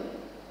നമ്മൾ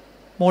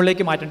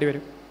മുകളിലേക്ക് മാറ്റേണ്ടി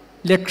വരും.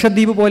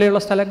 ലക്ഷദ്വീപ് പോലെയുള്ള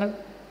സ്ഥലങ്ങൾ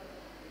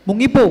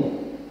മുങ്ങിപ്പോവും.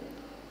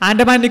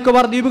 ആൻഡമാൻ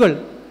നിക്കോബാർ ദ്വീപുകൾ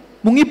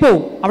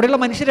മുങ്ങിപ്പോവും. അവിടെയുള്ള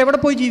മനുഷ്യർ എവിടെ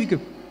പോയി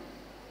ജീവിക്കും?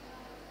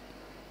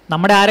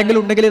 നമ്മുടെ ആരെങ്കിലും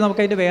ഉണ്ടെങ്കിൽ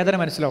നമുക്ക് അതിൻ്റെ വേദന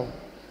മനസ്സിലാവും.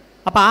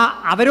 അപ്പോൾ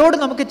അവരോട്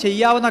നമുക്ക്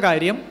ചെയ്യാവുന്ന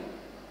കാര്യം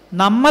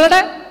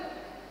നമ്മളുടെ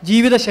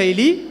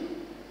ജീവിതശൈലി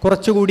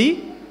കുറച്ചുകൂടി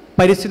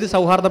പരിസ്ഥിതി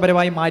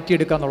സൗഹാർദ്ദപരമായി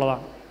മാറ്റിയെടുക്കുക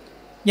എന്നുള്ളതാണ്.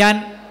 ഞാൻ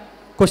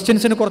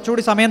ക്വസ്റ്റ്യൻസിന്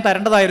കുറച്ചുകൂടി സമയം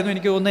തരേണ്ടതായിരുന്നു,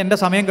 എനിക്ക് തോന്നുന്നു എൻ്റെ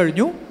സമയം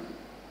കഴിഞ്ഞു.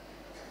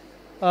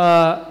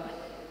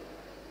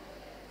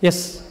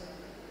 യെസ്.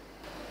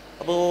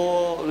 അപ്പോൾ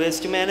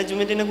വേസ്റ്റ്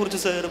മാനേജ്മെൻറ്റിനെ കുറിച്ച്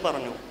സാറ്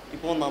പറഞ്ഞു.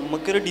 ഇപ്പോൾ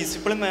നമുക്കൊരു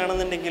ഡിസിപ്ലിൻ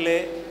വേണമെന്നുണ്ടെങ്കിൽ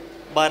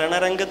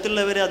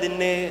ഭരണരംഗത്തുള്ളവർ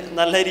അതിനെ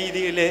നല്ല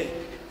രീതിയിൽ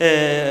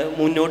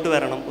മുന്നോട്ട്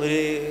വരണം, ഒരു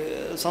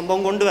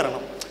സംഭവം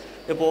കൊണ്ടുവരണം.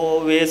 ഇപ്പോൾ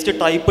വേസ്റ്റ്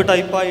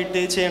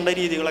ടൈപ്പായിട്ട് ചെയ്യേണ്ട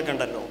രീതികളൊക്കെ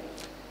ഉണ്ടല്ലോ.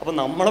 അപ്പോൾ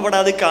നമ്മളിവിടെ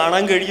അത്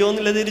കാണാൻ കഴിയുമോ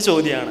എന്നുള്ളത് ഒരു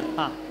ചോദ്യമാണ്.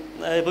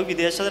 ഇപ്പോൾ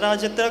വിദേശ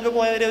രാജ്യത്തൊക്കെ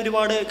പോയവരെ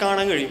ഒരുപാട്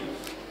കാണാൻ കഴിയും.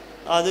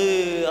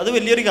 അത്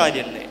വലിയൊരു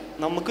കാര്യമല്ലേ?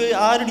 നമുക്ക്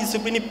ആ ഒരു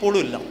ഡിസിപ്ലിൻ ഇപ്പോഴും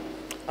ഇല്ല.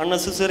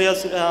 അൺനെസസറി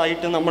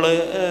ആയിട്ട് നമ്മൾ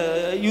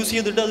യൂസ്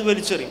ചെയ്തിട്ട് അത്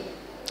വലിച്ചെറിയും.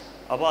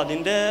 അപ്പോൾ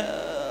അതിൻ്റെ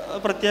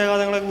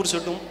പ്രത്യാഘാതങ്ങളെ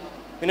കുറിച്ചിട്ടും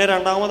പിന്നെ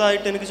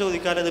രണ്ടാമതായിട്ട് എനിക്ക്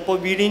ചോദിക്കാനുള്ളത്, ഇപ്പോൾ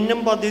വിഴിഞ്ഞം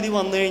പദ്ധതി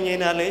വന്നു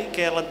കഴിഞ്ഞാൽ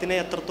കേരളത്തിനെ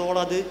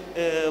എത്രത്തോളം അത്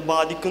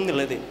ബാധിക്കും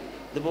എന്നുള്ളത്.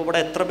 ഇതിപ്പോൾ ഇവിടെ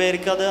എത്ര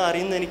പേർക്ക് അത്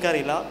അറിയുമെന്ന്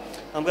എനിക്കറിയില്ല.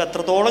 നമുക്ക്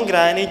എത്രത്തോളം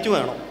ഗ്രാനൈറ്റ്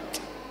വേണം,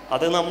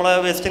 അത് നമ്മളെ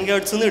വെസ്റ്റേൺ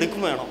ഗേർഡ്സിൽ നിന്ന്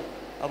എടുക്കും വേണം.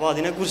 അപ്പോൾ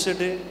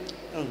അതിനെക്കുറിച്ചിട്ട്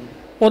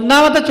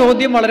ഒന്നാമത്തെ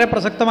ചോദ്യം വളരെ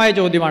പ്രസക്തമായ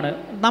ചോദ്യമാണ്.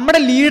 നമ്മുടെ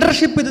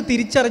ലീഡർഷിപ്പ് ഇത്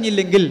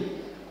തിരിച്ചറിഞ്ഞില്ലെങ്കിൽ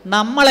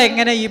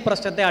നമ്മളെങ്ങനെ ഈ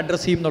പ്രശ്നത്തെ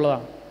അഡ്രസ്സ് ചെയ്യും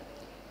എന്നുള്ളതാണ്.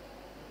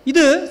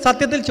 ഇത്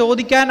സത്യത്തിൽ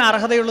ചോദിക്കാൻ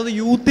അർഹതയുള്ളത്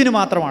യൂത്തിന്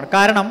മാത്രമാണ്.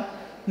 കാരണം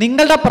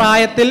നിങ്ങളുടെ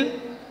പ്രായത്തിൽ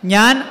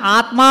ഞാൻ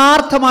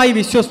ആത്മാർത്ഥമായി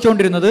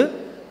വിശ്വസിച്ചുകൊണ്ടിരുന്നത്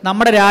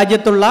നമ്മുടെ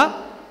രാജ്യത്തുള്ള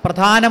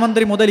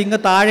പ്രധാനമന്ത്രി മുതൽ ഇങ്ങ്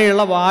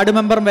താഴെയുള്ള വാർഡ്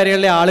മെമ്പർ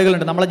വരെയുള്ള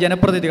ആളുകളുണ്ട്, നമ്മളെ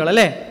ജനപ്രതിനിധികൾ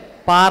അല്ലേ.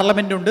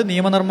 പാർലമെൻറ്റുണ്ട്,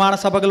 നിയമനിർമ്മാണ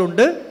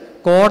സഭകളുണ്ട്,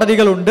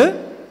 കോടതികളുണ്ട്,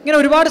 ഇങ്ങനെ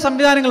ഒരുപാട്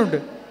സംവിധാനങ്ങളുണ്ട്.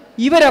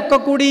 ഇവരൊക്കെ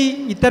കൂടി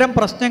ഇത്തരം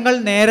പ്രശ്നങ്ങൾ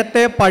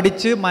നേരത്തെ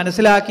പഠിച്ച്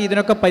മനസ്സിലാക്കി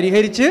ഇതിനൊക്കെ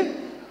പരിഹരിച്ച്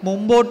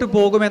മുമ്പോട്ട്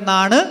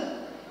പോകുമെന്നാണ്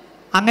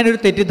അങ്ങനെ ഒരു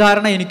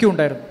തെറ്റിദ്ധാരണ എനിക്കും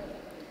ഉണ്ടായിരുന്നു.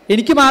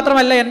 എനിക്ക്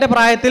മാത്രമല്ല, എൻ്റെ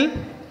പ്രായത്തിൽ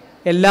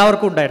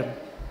എല്ലാവർക്കും ഉണ്ടായിരുന്നു.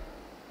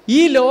 ഈ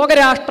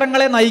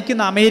ലോകരാഷ്ട്രങ്ങളെ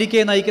നയിക്കുന്ന,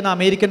 അമേരിക്കയെ നയിക്കുന്ന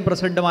അമേരിക്കൻ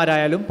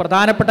പ്രസിഡന്റുമാരായാലും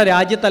പ്രധാനപ്പെട്ട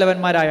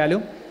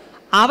രാജ്യത്തലവന്മാരായാലും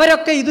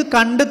അവരൊക്കെ ഇത്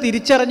കണ്ട്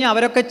തിരിച്ചറിഞ്ഞ്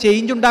അവരൊക്കെ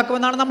ചേഞ്ച്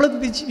ഉണ്ടാക്കുമെന്നാണ് നമ്മൾ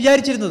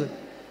വിചാരിച്ചിരുന്നത്.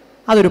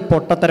 അതൊരു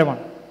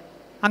പൊട്ടത്തരമാണ്.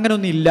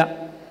 അങ്ങനെയൊന്നുമില്ല.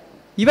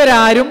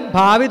 ഇവരാരും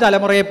ഭാവി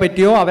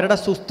തലമുറയെപ്പറ്റിയോ അവരുടെ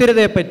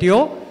സുസ്ഥിരതയെപ്പറ്റിയോ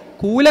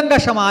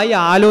കൂലങ്കഷമായി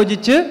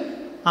ആലോചിച്ച്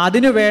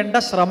അതിനു വേണ്ട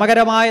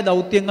ശ്രമകരമായ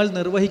ദൗത്യങ്ങൾ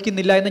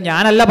നിർവഹിക്കുന്നില്ല എന്ന്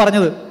ഞാനല്ല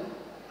പറഞ്ഞത്.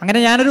 അങ്ങനെ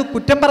ഞാനൊരു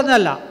കുറ്റം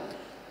പറഞ്ഞതല്ല.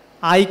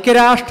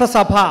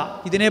 ഐക്യരാഷ്ട്രസഭ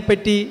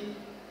ഇതിനെപ്പറ്റി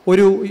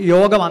ഒരു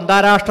യോഗം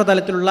അന്താരാഷ്ട്ര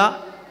തലത്തിലുള്ള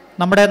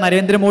നമ്മുടെ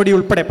നരേന്ദ്രമോദി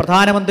ഉൾപ്പെടെ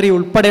പ്രധാനമന്ത്രി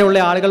ഉൾപ്പെടെയുള്ള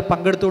ആളുകൾ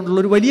പങ്കെടുത്തുകൊണ്ടുള്ള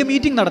ഒരു വലിയ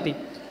മീറ്റിംഗ് നടത്തി.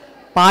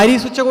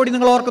 പാരീസ് ഉച്ചകോടി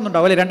നിങ്ങൾ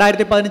ഓർക്കുന്നുണ്ടാവും അല്ലേ?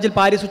 2015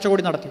 പാരീസ്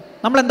ഉച്ചകോടി നടത്തി.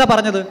 നമ്മളെന്താ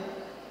പറഞ്ഞത്?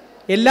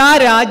 എല്ലാ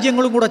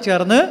രാജ്യങ്ങളും കൂടെ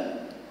ചേർന്ന്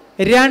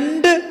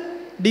 2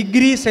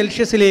 ഡിഗ്രി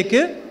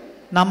സെൽഷ്യസിലേക്ക്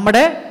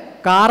നമ്മുടെ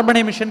കാർബൺ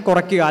എമിഷൻ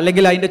കുറയ്ക്കുക,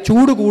 അല്ലെങ്കിൽ അതിൻ്റെ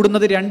ചൂട്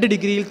കൂടുന്നത് 2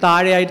 ഡിഗ്രിയിൽ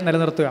താഴെയായിട്ട്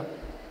നിലനിർത്തുക.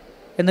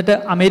 എന്നിട്ട്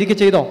അമേരിക്ക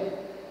ചെയ്തോ?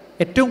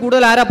 ഏറ്റവും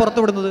കൂടുതൽ ആരാ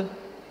പുറത്തുവിടുന്നത്?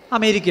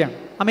 അമേരിക്കയാണ്.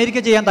 അമേരിക്ക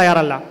ചെയ്യാൻ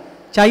തയ്യാറല്ല.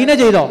 ചൈന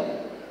ചെയ്തോ?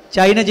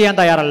 ചൈന ചെയ്യാൻ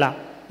തയ്യാറല്ല.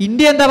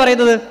 ഇന്ത്യ എന്താ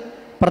പറയുന്നത്?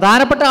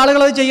 പ്രധാനപ്പെട്ട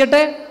ആളുകൾ അത്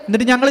ചെയ്യട്ടെ,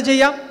 എന്നിട്ട് ഞങ്ങൾ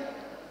ചെയ്യാം.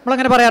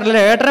 നമ്മളങ്ങനെ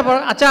പറയാറില്ലേ?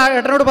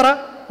 ഏട്ടനോട് പറ,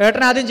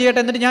 ഏട്ടൻ ആദ്യം ചെയ്യട്ടെ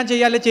എന്നിട്ട് ഞാൻ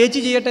ചെയ്യാം, അല്ലെ ചേച്ചി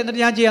ചെയ്യട്ടെ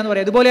എന്നിട്ട് ഞാൻ ചെയ്യാമെന്ന്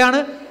പറയാം. ഇതുപോലെയാണ്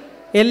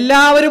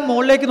എല്ലാവരും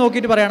മുകളിലേക്ക്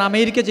നോക്കിയിട്ട് പറയണം,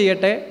 അമേരിക്ക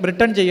ചെയ്യട്ടെ,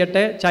 ബ്രിട്ടൻ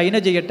ചെയ്യട്ടെ, ചൈന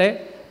ചെയ്യട്ടെ.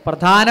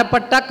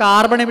 പ്രധാനപ്പെട്ട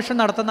കാർബൺ എമിഷൻ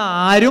നടത്തുന്ന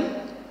ആരും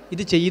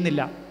ഇത്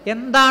ചെയ്യുന്നില്ല.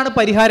 എന്താണ്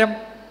പരിഹാരം?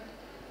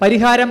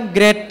 പരിഹാരം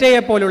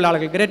ഗ്രറ്റയെ പോലുള്ള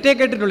ആളുകൾ. ഗ്രറ്റയെ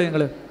കേട്ടിട്ടുള്ളൂ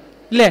നിങ്ങൾ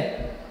ഇല്ലേ?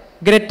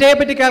 ഗ്രറ്റയെ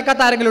പറ്റി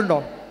കേൾക്കാത്ത ആരെങ്കിലും ഉണ്ടോ?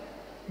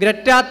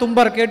 ഗ്രറ്റ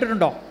തുംബർ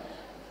കേട്ടിട്ടുണ്ടോ?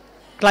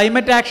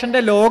 ക്ലൈമറ്റ് ആക്ഷൻ്റെ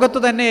ലോകത്ത്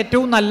തന്നെ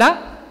ഏറ്റവും നല്ല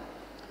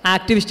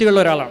ആക്ടിവിസ്റ്റുകളിൽ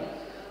ഒരാളാണ്.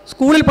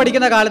 സ്കൂളിൽ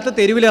പഠിക്കുന്ന കാലത്ത്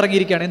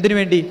തെരുവിലിറങ്ങിയിരിക്കുകയാണ്. എന്തിനു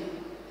വേണ്ടി?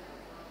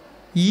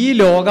 ഈ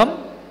ലോകം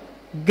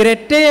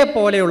ഗ്രറ്റയെ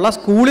പോലെയുള്ള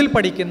സ്കൂളിൽ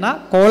പഠിക്കുന്ന,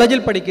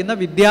 കോളേജിൽ പഠിക്കുന്ന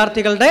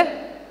വിദ്യാർത്ഥികളുടെ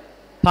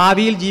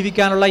ഭാവിയിൽ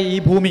ജീവിക്കാനുള്ള ഈ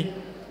ഭൂമി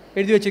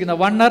എഴുതി വച്ചിരിക്കുന്ന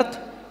 1 എർത്ത്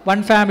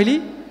 1 ഫാമിലി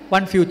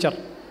 1 ഫ്യൂച്ചർ.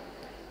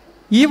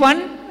 ഈ 1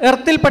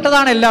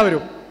 എർത്തിൽപ്പെട്ടതാണ്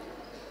എല്ലാവരും.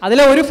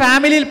 അതിലെ ഒരു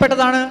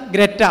ഫാമിലിയിൽപ്പെട്ടതാണ്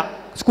ഗ്രറ്റ,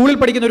 സ്കൂളിൽ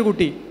പഠിക്കുന്ന ഒരു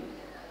കുട്ടി.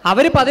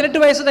 അവർ 18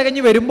 വയസ്സ്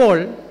തികഞ്ഞ് വരുമ്പോൾ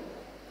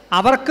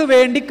അവർക്ക്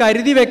വേണ്ടി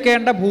കരുതി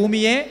വെക്കേണ്ട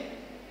ഭൂമിയെ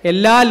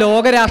എല്ലാ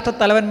ലോകരാഷ്ട്ര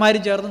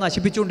തലവന്മാരും ചേർന്ന്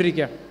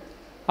നശിപ്പിച്ചുകൊണ്ടിരിക്കുകയാണ്.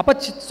 അപ്പോൾ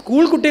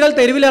സ്കൂൾ കുട്ടികൾ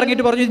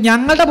തെരുവിലിറങ്ങിയിട്ട് പറഞ്ഞു,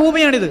 ഞങ്ങളുടെ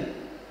ഭൂമിയാണിത്,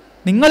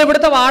 നിങ്ങൾ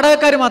ഇവിടുത്തെ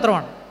വാടകക്കാർ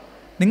മാത്രമാണ്.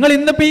 നിങ്ങൾ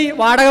ഇന്നിപ്പോൾ ഈ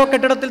വാടക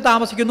കെട്ടിടത്തിൽ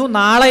താമസിക്കുന്നു,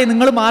 നാളെ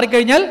നിങ്ങൾ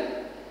മാറിക്കഴിഞ്ഞാൽ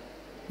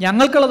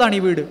ഞങ്ങൾക്കുള്ളതാണ്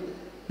ഈ വീട്,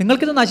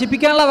 നിങ്ങൾക്കിത്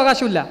നശിപ്പിക്കാനുള്ള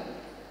അവകാശമില്ല.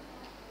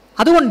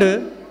 അതുകൊണ്ട്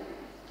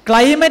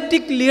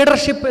ക്ലൈമറ്റിക്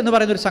ലീഡർഷിപ്പ് എന്ന്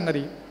പറയുന്നൊരു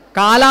സംഗതി,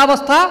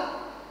 കാലാവസ്ഥ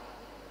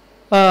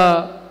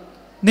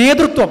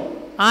നേതൃത്വം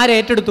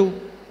ആരേറ്റെടുത്തു?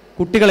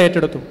 കുട്ടികൾ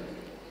ഏറ്റെടുത്തു.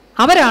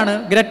 അവരാണ്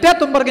ഗ്രറ്റ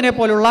തുംബർഗിനെ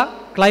പോലുള്ള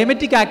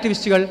ക്ലൈമറ്റിക്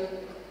ആക്ടിവിസ്റ്റുകൾ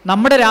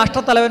നമ്മുടെ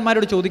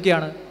രാഷ്ട്രത്തലവന്മാരോട്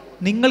ചോദിക്കുകയാണ്,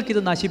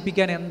 നിങ്ങൾക്കിത്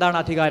നശിപ്പിക്കാൻ എന്താണ്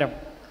അധികാരം?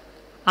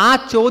 ആ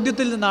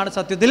ചോദ്യത്തിൽ നിന്നാണ്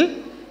സത്യത്തിൽ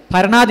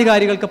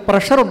ഭരണാധികാരികൾക്ക്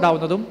പ്രഷർ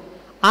ഉണ്ടാവുന്നതും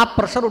ആ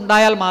പ്രഷർ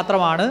ഉണ്ടായാൽ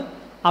മാത്രമാണ്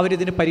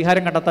അവരിതിന്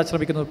പരിഹാരം കണ്ടെത്താൻ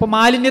ശ്രമിക്കുന്നത്. ഇപ്പോൾ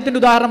മാലിന്യത്തിൻ്റെ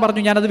ഉദാഹരണം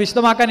പറഞ്ഞു, ഞാനത്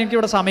വിശദമാക്കാൻ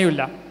എനിക്കിവിടെ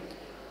സമയമില്ല.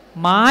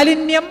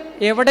 മാലിന്യം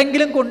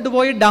എവിടെങ്കിലും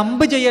കൊണ്ടുപോയി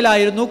ഡംപ്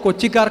ചെയ്യലായിരുന്നു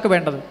കൊച്ചിക്കാർക്ക്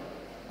വേണ്ടത്.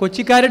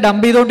 കൊച്ചിക്കാർ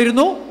ഡംപ്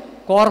ചെയ്തുകൊണ്ടിരുന്നു,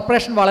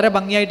 കോർപ്പറേഷൻ വളരെ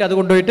ഭംഗിയായിട്ട് അത്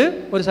കൊണ്ടുപോയിട്ട്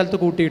ഒരു സ്ഥലത്ത്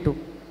കൂട്ടിയിട്ടു.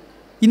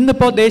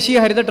 ഇന്നിപ്പോൾ ദേശീയ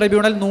ഹരിത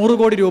ട്രിബ്യൂണൽ 100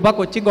 കോടി രൂപ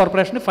കൊച്ചിൻ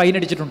കോർപ്പറേഷന് ഫൈൻ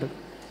അടിച്ചിട്ടുണ്ട്.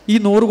 ഈ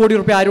 100 കോടി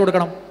രൂപ ആര്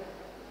കൊടുക്കണം?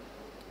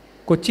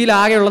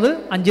 കൊച്ചിയിലാകെയുള്ളത്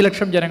 5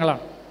 ലക്ഷം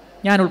ജനങ്ങളാണ്,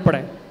 ഞാൻ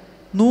ഉൾപ്പെടെ.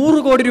 100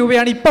 കോടി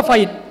രൂപയാണ് ഇപ്പോൾ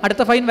ഫൈൻ.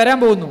 അടുത്ത ഫൈൻ വരാൻ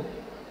പോകുന്നു.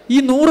 ഈ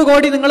 100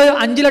 കോടി നിങ്ങൾ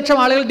 5 ലക്ഷം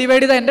ആളുകൾ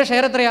ഡിവൈഡ് ചെയ്താൽ എൻ്റെ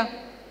ഷെയർ എത്രയാ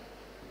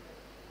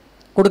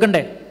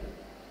കൊടുക്കണ്ടേ?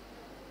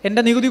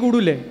 എൻ്റെ നികുതി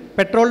കൂടൂല്ലേ?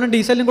 പെട്രോളിനും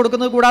ഡീസലിനും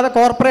കൊടുക്കുന്നത് കൂടാതെ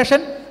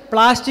കോർപ്പറേഷൻ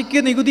പ്ലാസ്റ്റിക്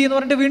നികുതി എന്ന്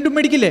പറഞ്ഞിട്ട് വീണ്ടും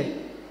മേടിക്കില്ലേ?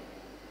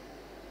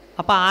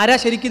 അപ്പോൾ ആരാ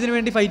ശരിക്കും ഇതിനു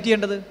വേണ്ടി ഫൈറ്റ്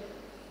ചെയ്യേണ്ടത്?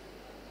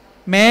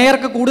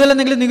 മേയർക്ക് കൂടുതൽ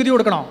എന്തെങ്കിലും നികുതി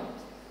കൊടുക്കണോ?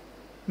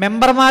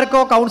 മെമ്പർമാർക്കോ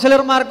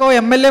കൗൺസിലർമാർക്കോ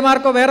MLA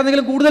മാർക്കോ വേറെ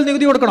എന്തെങ്കിലും കൂടുതൽ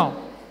നികുതി കൊടുക്കണോ?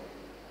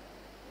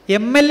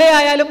 MLA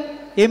ആയാലും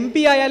MP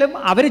ആയാലും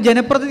അവർ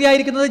ജനപ്രതിനിധി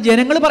ആയിരിക്കുന്നത്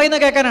ജനങ്ങൾ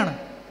പറയുന്നത് കേൾക്കാനാണ്.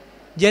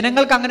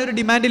 ജനങ്ങൾക്ക് അങ്ങനെ ഒരു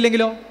ഡിമാൻഡ്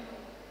ഇല്ലെങ്കിലോ?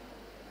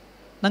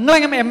 നിങ്ങൾ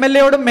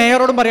MLA-യോടും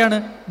മേയറോടും പറയാണ്,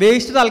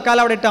 വേസ്റ്റ്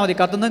തൽക്കാലം അവിടെ ഇട്ടാൽ മതി,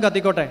 കത്തുന്നത്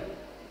കത്തിക്കോട്ടെ.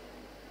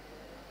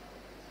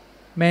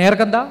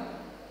 മേയർക്ക് എന്താ?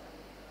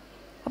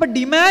 അപ്പം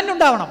ഡിമാൻഡ്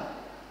ഉണ്ടാവണം.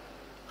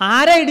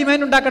 ആരാ ഈ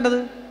ഡിമാൻഡ് ഉണ്ടാക്കേണ്ടത്?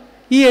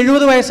 ഈ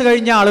 70 വയസ്സ്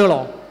കഴിഞ്ഞ ആളുകളോ?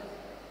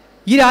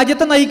 ഈ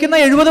രാജ്യത്തെ നയിക്കുന്ന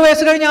 70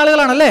 വയസ്സ് കഴിഞ്ഞ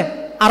ആളുകളാണല്ലേ?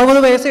 60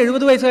 വയസ്സ്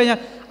 70 വയസ്സ് കഴിഞ്ഞാൽ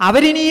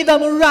അവരിനി ഇത്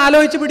മുഴുവൻ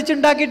ആലോചിച്ച്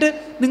പിടിച്ചുണ്ടാക്കിയിട്ട്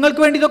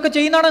നിങ്ങൾക്ക് വേണ്ടി ഇതൊക്കെ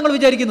ചെയ്യുന്നതാണ് നിങ്ങൾ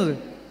വിചാരിക്കുന്നത്?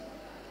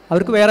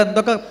 അവർക്ക് വേറെ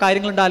എന്തൊക്കെ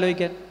കാര്യങ്ങളുണ്ട്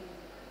ആലോചിക്കാൻ?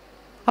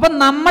 അപ്പം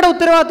നമ്മുടെ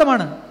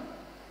ഉത്തരവാദിത്തമാണ്.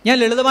 ഞാൻ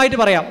ലളിതമായിട്ട്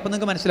പറയാം, അപ്പം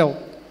നിങ്ങൾക്ക് മനസ്സിലാവും.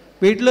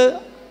 വീട്ടിൽ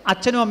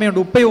അച്ഛനും അമ്മയുണ്ട്,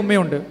 ഉപ്പയും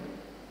ഉമ്മയുണ്ട്.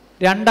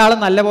 രണ്ടാളും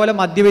നല്ലപോലെ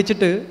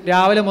മദ്യവെച്ചിട്ട്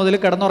രാവിലെ മുതൽ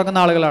കിടന്നുറങ്ങുന്ന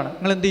ആളുകളാണ്.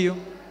 നിങ്ങൾ എന്ത് ചെയ്യും?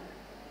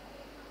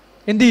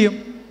 എന്ത് ചെയ്യും?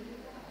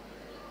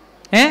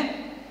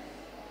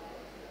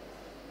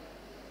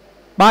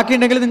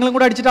 ബാക്കിയുണ്ടെങ്കിൽ നിങ്ങളും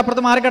കൂടെ അടിച്ചിട്ട്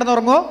അപ്പുറത്ത് മാറി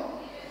കിടന്നുറങ്ങോ?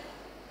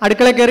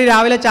 അടുക്കളയിൽ കയറി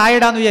രാവിലെ ചായ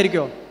ഇടാന്ന്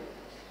വിചാരിക്കോ?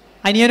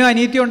 അനിയനോ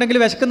അനിയത്തിയോ ഉണ്ടെങ്കിൽ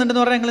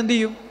വിശക്കുന്നുണ്ടെന്ന് പറഞ്ഞാൽ നിങ്ങൾ എന്ത്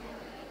ചെയ്യും?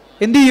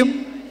 എന്ത് ചെയ്യും?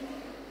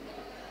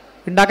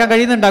 ഉണ്ടാക്കാൻ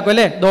കഴിയുന്നുണ്ടാക്കും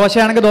അല്ലേ?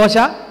 ദോശയാണെങ്കിൽ ദോശ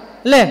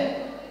അല്ലേ?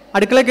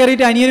 അടുക്കളയിൽ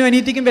കയറിയിട്ട് അനിയനും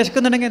അനിയത്തിക്കും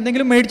വിശക്കുന്നുണ്ടെങ്കിൽ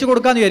എന്തെങ്കിലും മേടിച്ചു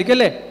കൊടുക്കാമെന്ന് വിചാരിക്കും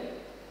അല്ലേ?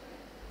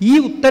 ഈ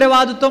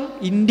ഉത്തരവാദിത്വം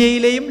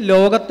ഇന്ത്യയിലെയും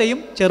ലോകത്തെയും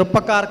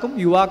ചെറുപ്പക്കാർക്കും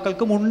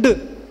യുവാക്കൾക്കും ഉണ്ട്.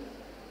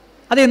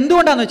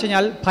 അതെന്തുകൊണ്ടാണെന്ന് വെച്ച്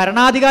കഴിഞ്ഞാൽ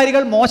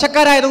ഭരണാധികാരികൾ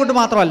മോശക്കാരായതുകൊണ്ട്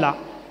മാത്രമല്ല,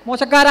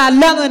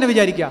 മോശക്കാരല്ല എന്ന് തന്നെ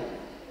വിചാരിക്കുക.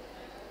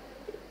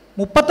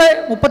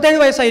 37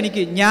 വയസ്സായി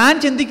എനിക്ക്. ഞാൻ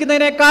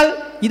ചിന്തിക്കുന്നതിനേക്കാൾ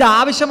ഇത്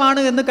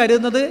ആവശ്യമാണ് എന്ന്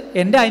കരുതുന്നത്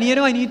എൻ്റെ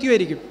അനിയനോ അനിയത്തിയോ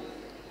ആയിരിക്കും.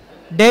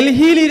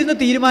 ഡൽഹിയിലിരുന്ന്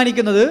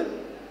തീരുമാനിക്കുന്നത്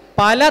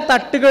പല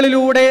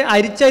തട്ടുകളിലൂടെ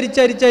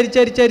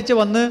അരിച്ചരിച്ചരിച്ചരിച്ചരിച്ചരിച്ച്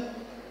വന്ന്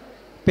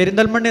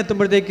പെരിന്തൽമണ്ണ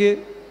എത്തുമ്പോഴത്തേക്ക്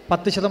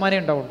 10%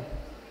 ഉണ്ടാവുള്ളൂ.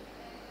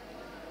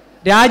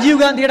 രാജീവ്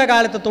ഗാന്ധിയുടെ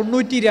കാലത്ത്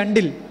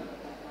 92-ൽ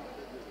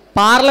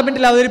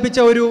പാർലമെന്റിൽ അവതരിപ്പിച്ച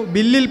ഒരു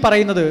ബില്ലിൽ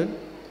പറയുന്നത്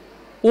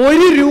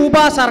 1 രൂപ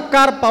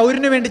സർക്കാർ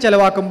പൗരന് വേണ്ടി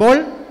ചെലവാക്കുമ്പോൾ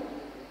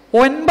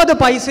 9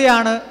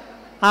 പൈസയാണ്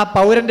ആ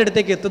പൗരൻ്റെ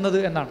അടുത്തേക്ക് എത്തുന്നത്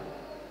എന്നാണ്.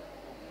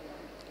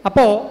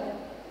 അപ്പോൾ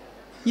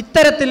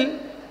ഇത്തരത്തിൽ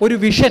ഒരു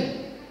വിഷൻ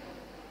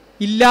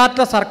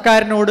ഇല്ലാത്ത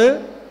സർക്കാരിനോട്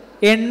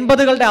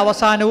 80കളുടെ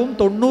അവസാനവും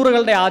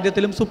 90കളുടെ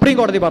ആദ്യത്തിലും സുപ്രീം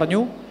കോടതി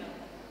പറഞ്ഞു,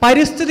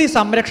 പരിസ്ഥിതി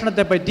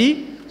സംരക്ഷണത്തെപ്പറ്റി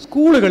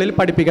സ്കൂളുകളിൽ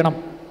പഠിപ്പിക്കണം.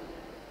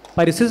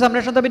 പരിസ്ഥിതി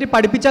സംരക്ഷണത്തെപ്പറ്റി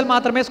പഠിപ്പിച്ചാൽ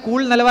മാത്രമേ, സ്കൂൾ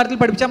നിലവാരത്തിൽ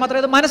പഠിപ്പിച്ചാൽ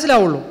മാത്രമേ അത്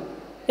മനസ്സിലാവുള്ളൂ.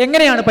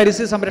 എങ്ങനെയാണ്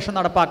പരിസ്ഥിതി സംരക്ഷണം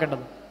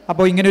നടപ്പാക്കേണ്ടത്?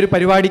 അപ്പോൾ ഇങ്ങനൊരു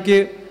പരിപാടിക്ക്,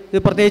 ഇത്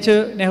പ്രത്യേകിച്ച്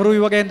നെഹ്റു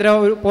യുവകേന്ദ്ര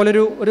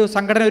പോലൊരു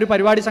സംഘടന ഒരു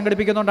പരിപാടി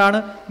സംഘടിപ്പിക്കുന്നതുകൊണ്ടാണ്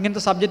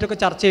ഇങ്ങനത്തെ സബ്ജക്റ്റൊക്കെ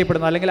ചർച്ച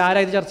ചെയ്യപ്പെടുന്നത്. അല്ലെങ്കിൽ ആരാ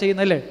ഇത് ചർച്ച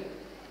ചെയ്യുന്നതല്ലേ?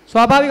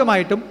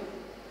 സ്വാഭാവികമായിട്ടും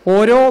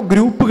ഓരോ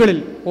ഗ്രൂപ്പുകളിൽ,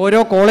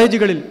 ഓരോ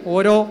കോളേജുകളിൽ,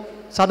 ഓരോ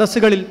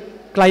സദസ്സുകളിൽ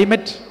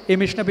ക്ലൈമറ്റ്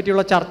എമിഷനെ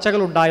പറ്റിയുള്ള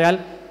ചർച്ചകളുണ്ടായാൽ,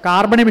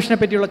 കാർബൺ എമിഷനെ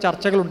പറ്റിയുള്ള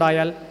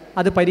ചർച്ചകളുണ്ടായാൽ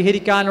അത്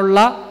പരിഹരിക്കാനുള്ള,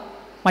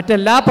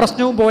 മറ്റെല്ലാ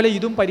പ്രശ്നവും പോലെ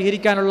ഇതും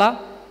പരിഹരിക്കാനുള്ള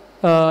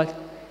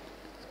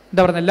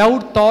എന്താ പറയുക,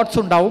 ലൗഡ് തോട്ട്സ്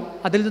ഉണ്ടാവും.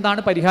 അതിൽ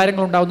നിന്നാണ്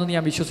പരിഹാരങ്ങൾ ഉണ്ടാവുന്നതെന്ന്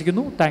ഞാൻ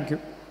വിശ്വസിക്കുന്നു. Thank you.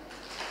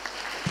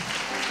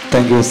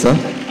 Thank you, sir.